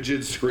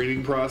rigid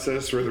screening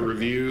process for the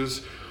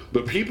reviews,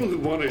 but people who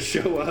want to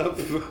show up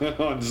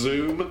on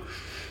Zoom.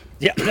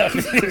 Yeah,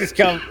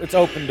 it's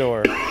open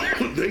door.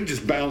 They can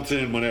just bounce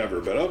in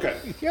whenever, but okay.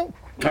 Yep.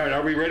 All right,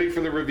 are we ready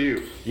for the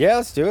review? Yeah,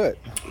 let's do it.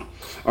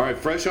 All right,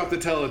 fresh off the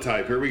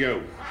teletype, here we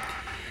go.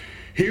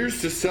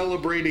 Here's to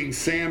celebrating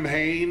Sam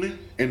Hain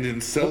and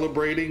then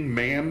celebrating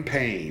Ma'am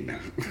Payne.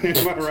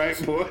 Am I right,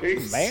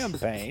 boys? Ma'am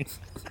Payne.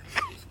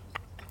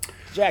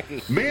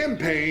 Jackie. Ma'am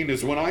Payne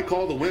is when I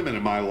call the women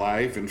in my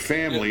life and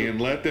family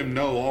and let them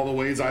know all the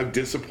ways I've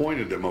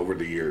disappointed them over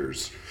the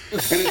years.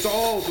 And it's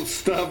all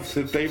stuff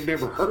that they've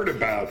never heard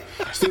about.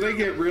 So they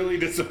get really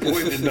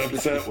disappointed and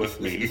upset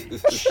with me.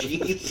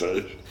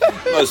 Jesus.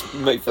 Must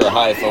make for a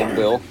high phone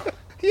bill.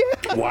 Yeah.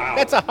 Wow.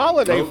 That's a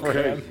holiday for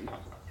him.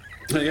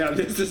 Yeah,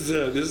 this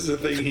is a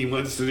thing he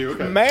wants to do.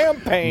 Okay.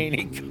 Ma'am Payne,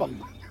 he called.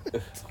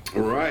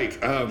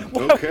 Right.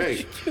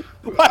 Okay.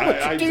 Why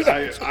would you do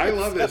that? I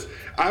love this.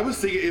 I was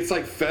thinking it's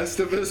like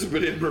Festivus,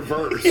 but in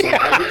reverse. Like,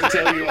 I get to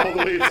tell you all the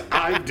ways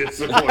I've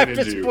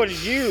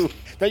disappointed you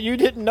that you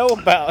didn't know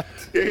about.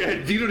 Yeah,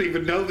 you don't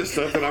even know the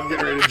stuff that I'm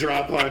getting ready to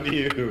drop on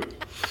you.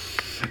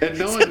 And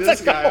knowing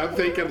this guy, I'm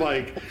thinking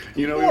like,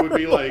 you know, he would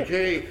be like,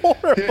 hey,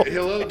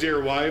 hello,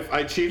 dear wife,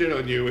 I cheated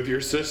on you with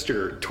your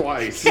sister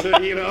twice.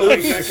 You know,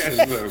 like that kind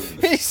of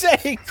stuff. He said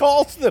he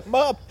calls them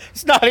up.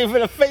 It's not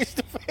even a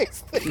face-to-face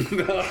thing.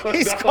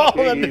 He's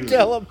calling them to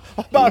tell them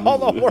about all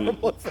the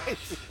horrible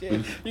things he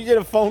did. You get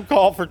a phone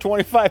call for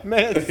 25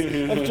 minutes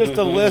of just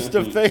a list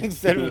of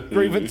things that are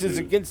grievances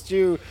against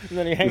you, and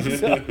then he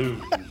hangs up.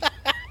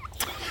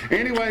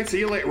 Anyway, see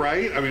you later,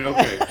 right? I mean,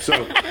 okay, so,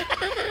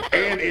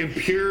 and in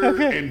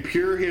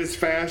pure his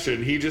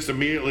fashion, he just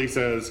immediately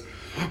says,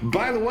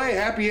 by the way,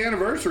 happy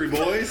anniversary,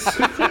 boys.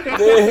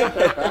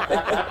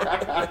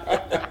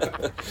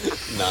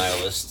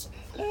 Nihilist.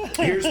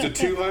 Here's to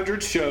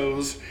 200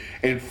 shows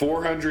and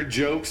 400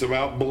 jokes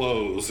about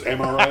blows.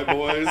 Am I right,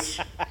 boys?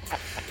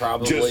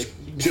 Probably.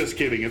 Just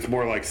kidding. It's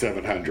more like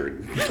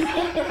 700.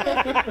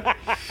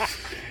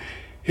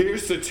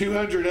 Here's to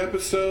 200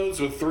 episodes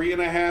with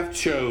 3.5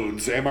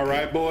 chodes. Am I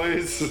right,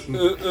 boys?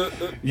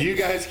 You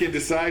guys can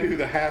decide who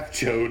the half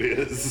chode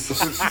is.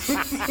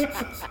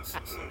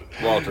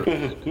 Walter.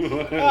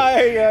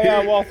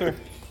 Yeah, Walter.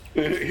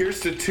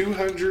 Here's to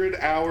 200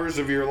 hours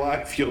of your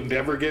life you'll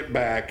never get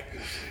back.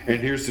 And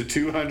here's to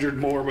 200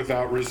 more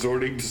without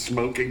resorting to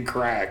smoking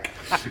crack.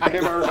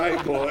 Am I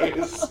right,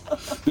 boys?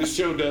 This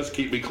show does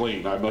keep me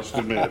clean, I must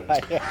admit.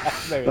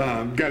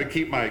 Gotta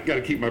keep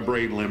my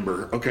brain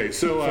limber. Okay,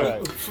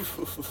 so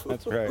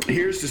That's right.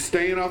 Here's to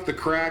staying off the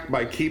crack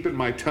by keeping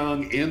my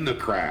tongue in the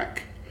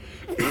crack.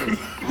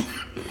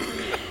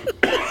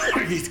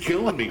 He's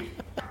killing me.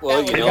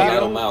 Well, you know,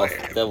 metal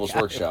mouth, Devil's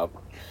Workshop.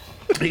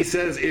 He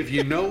says, if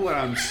you know what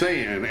I'm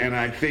saying, and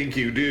I think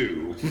you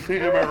do.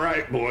 Am I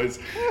right, boys?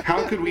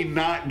 How could we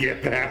not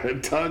get that? A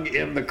tongue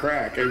in the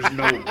crack. There's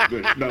no.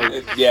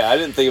 Yeah, I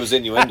didn't think it was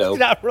innuendo.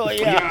 Not really,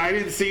 Yeah, I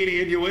didn't see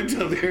any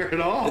innuendo there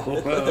at all.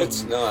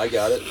 No, I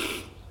got it.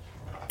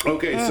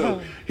 Okay, so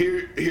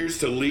here's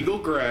to legal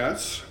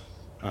grass,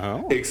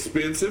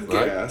 expensive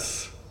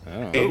gas,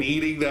 and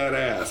eating that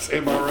ass.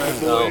 Am I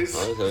right, boys?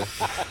 Oh, okay.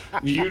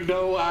 You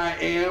know I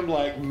am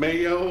like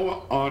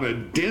mayo on a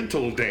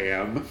dental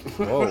dam.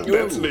 Whoa.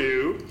 That's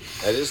new.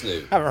 That is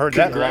new. I haven't heard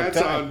that in a long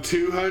Congrats time. on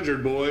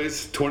 200,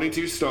 boys.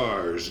 22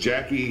 stars.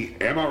 Jackie,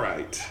 am I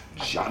right?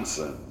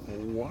 Johnson.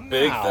 Wow.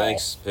 Big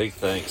thanks. Big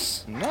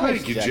thanks. Nice,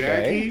 Thank you,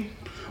 Jackie.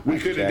 We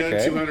Nice, couldn't have done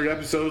Jackie. 200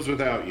 episodes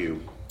without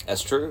you.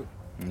 That's true.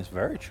 It's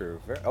very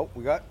true.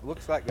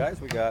 Looks like, guys,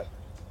 we're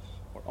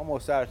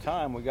almost out of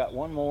time. We got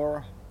one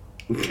more.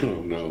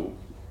 Oh, no.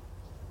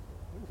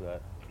 Who's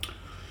that?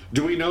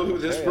 Do we know who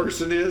this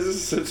person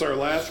is since our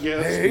last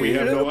guest? Hey, we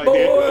have no little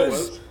idea who it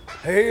boys. was.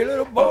 Hey,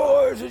 little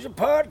boys, is your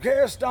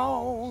podcast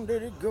on?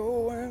 Did it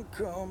go and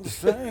come to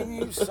sing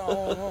you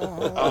song?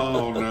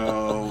 Oh,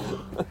 no.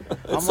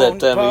 It's that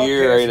time of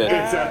year, ain't it?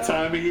 It's that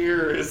time of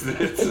year, isn't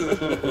it?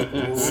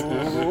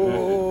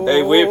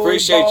 Hey, we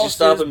appreciate you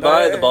stopping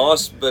by, the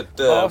boss, but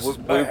Boss is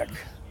back.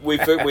 we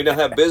know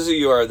how busy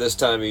you are this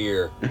time of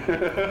year.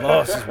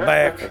 Boss is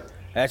back.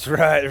 That's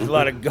right. There's a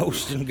lot of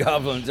ghosts and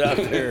goblins out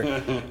there.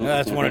 And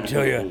I just want to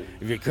tell you,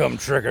 if you come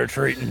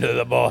trick-or-treating to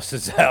the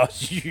boss's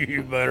house,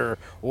 you better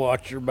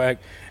watch your back.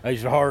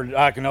 It's hard.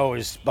 I can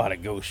always spot a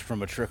ghost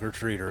from a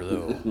trick-or-treater,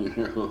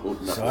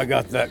 though. So I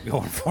got that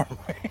going for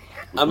me.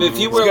 I mean, if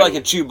you wear like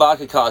a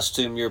Chewbacca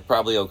costume, you're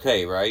probably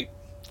okay, right?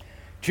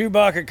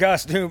 Chewbacca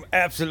costume,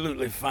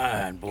 absolutely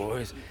fine,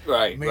 boys.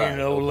 Right. Me right, and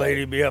the old okay.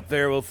 lady be up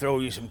there. We'll throw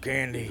you some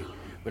candy.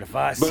 But if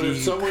I But see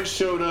if someone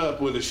showed up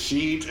with a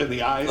sheet and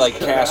the eyes Like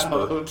cut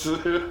Casper. out,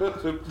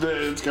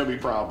 then it's going to be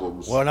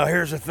problems. well, now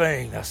here's the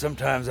thing. Now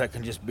sometimes that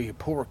can just be a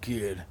poor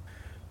kid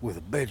with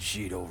a bed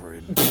sheet over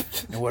it.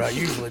 And what I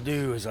usually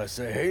do is I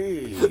say,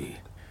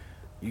 "Hey,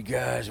 you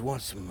guys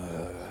want some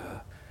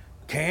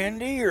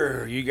candy,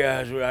 or you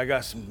guys? I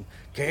got some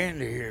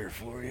candy here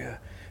for you."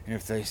 And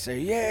if they say,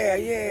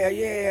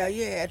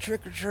 yeah,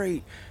 trick or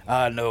treat,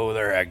 I know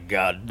they're a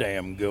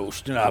goddamn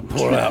ghost, and I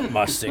pull out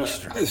my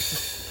 6-string.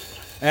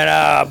 And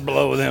I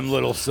blow them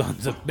little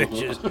sons of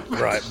bitches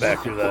right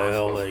back to the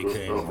hell they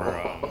came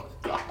from.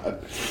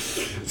 God.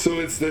 So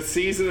it's the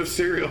season of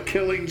serial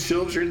killing,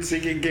 children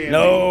seeking candy.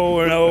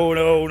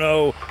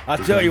 No. I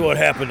tell you what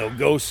happened, though.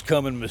 Ghosts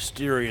come in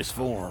mysterious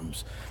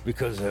forms.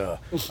 Because, a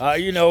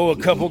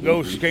couple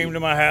ghosts came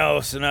to my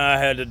house, and I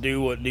had to do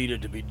what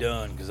needed to be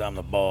done because I'm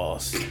the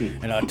boss.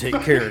 And I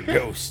take care of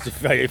ghosts.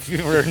 If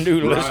you're a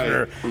new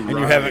listener and you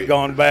haven't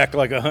gone back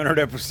like 100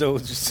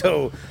 episodes or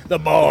so, the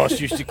boss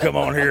used to come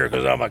on here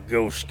because I'm a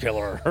ghost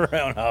killer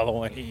around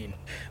Halloween.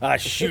 I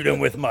shoot him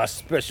with my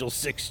special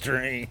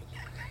 6-string.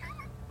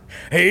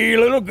 Hey,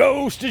 little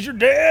ghost, is your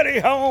daddy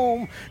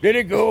home? Did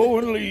he go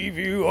and leave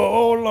you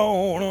all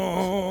alone?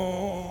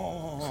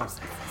 Oh,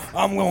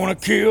 I'm gonna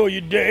kill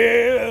you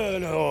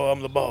dead. Oh, I'm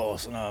the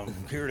boss, and I'm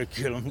here to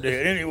kill him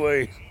dead.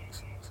 Anyway.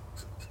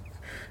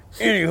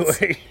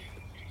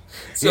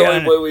 So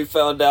anyway, we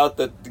found out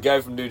that the guy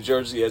from New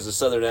Jersey has a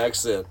southern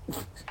accent.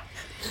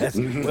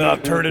 Well,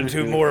 I've turned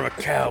into more of a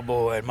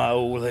cowboy at my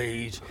old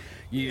age.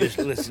 You just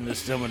listen to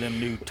some of them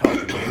new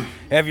talking.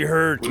 Have you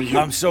heard? You-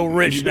 I'm so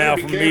rich you now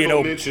better from be being careful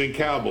old. mentioning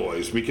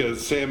Cowboys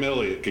because Sam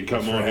Elliott could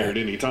come on here at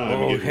any time.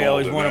 Oh, and get hell,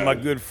 involved he's in one of my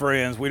that. good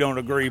friends. We don't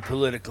agree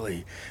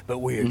politically, but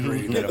we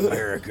agree that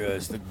America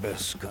is the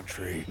best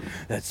country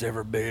that's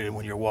ever been.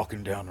 When you're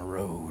walking down the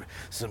road,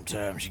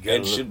 sometimes you gotta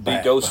And look should be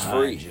back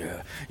ghost-free.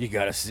 behind you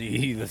gotta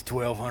see the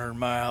 1,200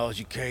 miles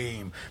you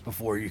came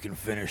before you can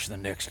finish the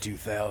next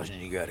 2,000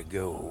 you gotta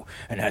go.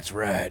 And that's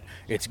right,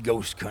 it's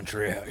ghost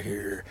country out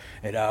here,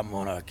 and I'm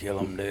gonna kill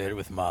 'em dead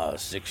with my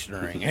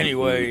 6-string.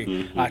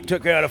 Anyway, I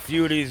took out a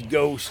few of these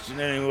ghosts,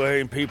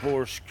 and people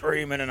were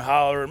screaming and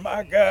hollering,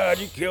 "My God,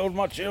 you killed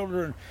my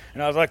children!"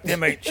 And I was like,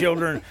 "Them ain't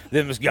children.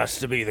 Them has got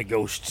to be the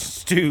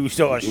ghosts too."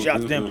 So I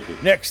shot them.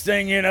 Next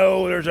thing you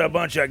know, there's a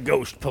bunch of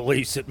ghost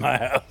police at my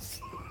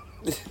house.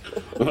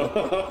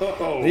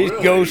 Oh, These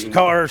really? ghost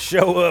cars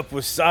show up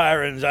with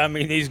sirens. I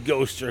mean, these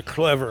ghosts are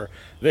clever.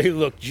 They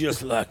look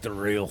just like the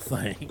real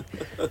thing.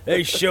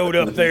 They showed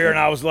up there, and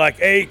I was like,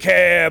 A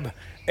cab,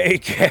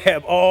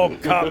 all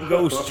cop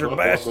ghosts are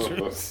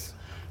bastards.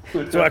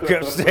 So I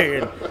kept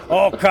saying,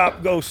 all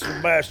cop ghosts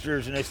are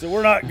bastards. And they said,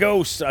 "We're not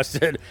ghosts." I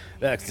said,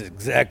 "That's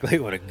exactly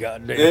what a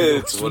goddamn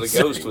It's ghost what would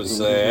a ghost say." would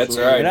say. That's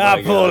right. And I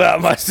my pulled God.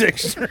 out my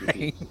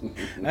 6-string,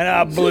 and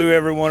I blew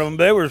every one of them.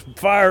 They were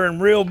firing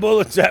real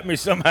bullets at me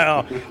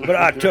somehow, but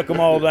I took them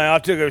all down. I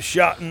took a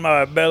shot in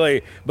my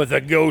belly, but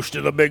the ghost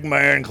of the big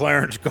man,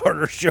 Clarence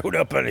Carter, showed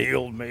up and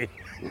healed me.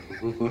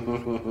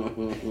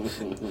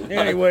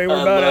 Anyway,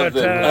 we're about out of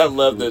I time.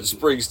 love that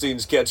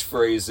Springsteen's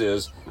catchphrase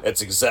is,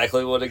 "That's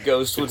exactly what a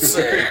ghost would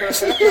say."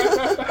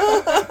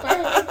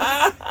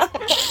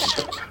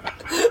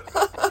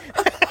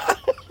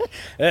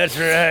 That's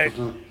right.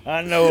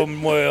 I know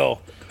them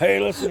well. Hey,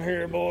 listen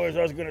here, boys.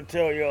 I was going to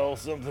tell y'all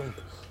something,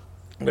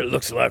 but it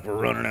looks like we're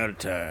running out of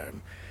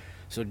time.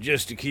 So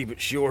just to keep it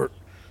short,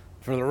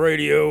 for the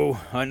radio,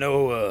 I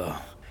know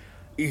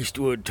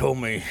Eastwood told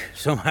me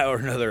somehow or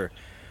another,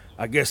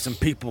 I guess some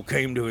people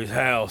came to his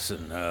house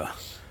and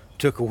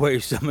took away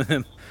some of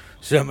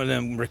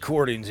them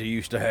recordings he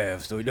used to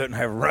have, so he doesn't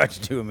have rights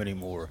to them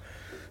anymore.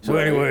 So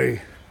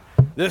anyway,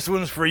 this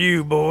one's for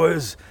you,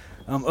 boys.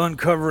 I'm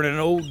uncovering an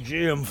old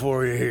gem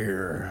for you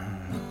here.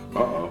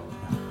 Uh-oh.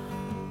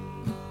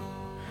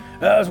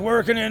 I was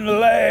working in the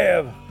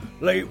lab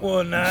late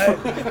one night.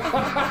 My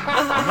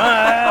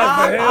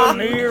eyes beheld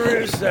an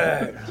eerie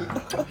sight.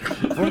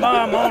 For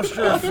my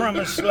monster from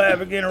his slab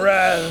began to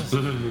rise.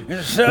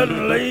 And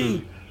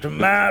suddenly, to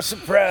my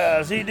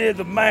surprise, he did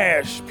the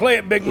mash. Play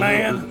it, big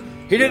man.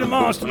 He did the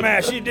monster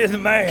mash. He did the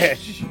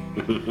mash.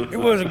 It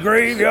was a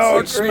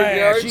graveyard It's a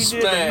graveyard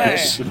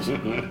smash. He did the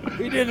mash.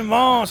 He did the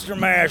monster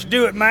mash.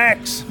 Do it,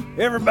 Max.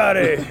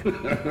 Everybody. From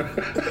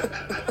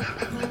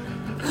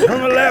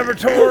the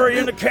laboratory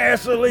in the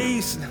castle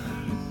east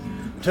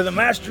to the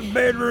master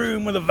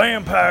bedroom where the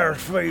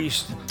vampires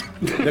feast,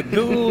 the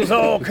ghouls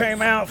all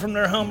came out from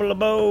their humble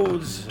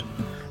abodes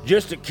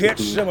just to catch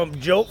some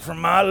jolt from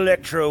my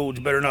electrodes.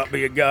 Better not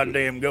be a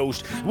goddamn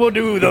ghost. We'll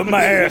do the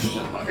mash.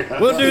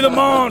 We'll do the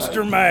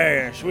monster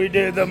mash. We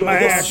did the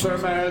mash.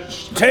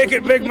 Take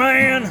it, big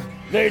man.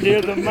 They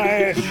did the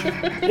mash.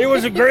 It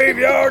was a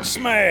graveyard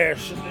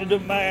smash. They did the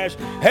mash.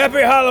 Happy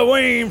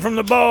Halloween from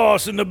the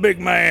boss and the big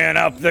man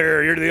out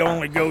there. You're the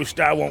only ghost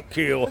I won't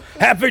kill.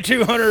 Happy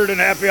 200 and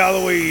happy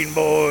Halloween,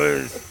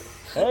 boys.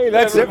 Hey,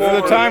 that's it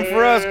for the time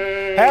for us.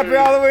 Happy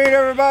Halloween,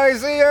 everybody.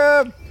 See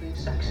ya. Being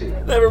sexy.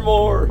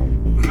 Nevermore.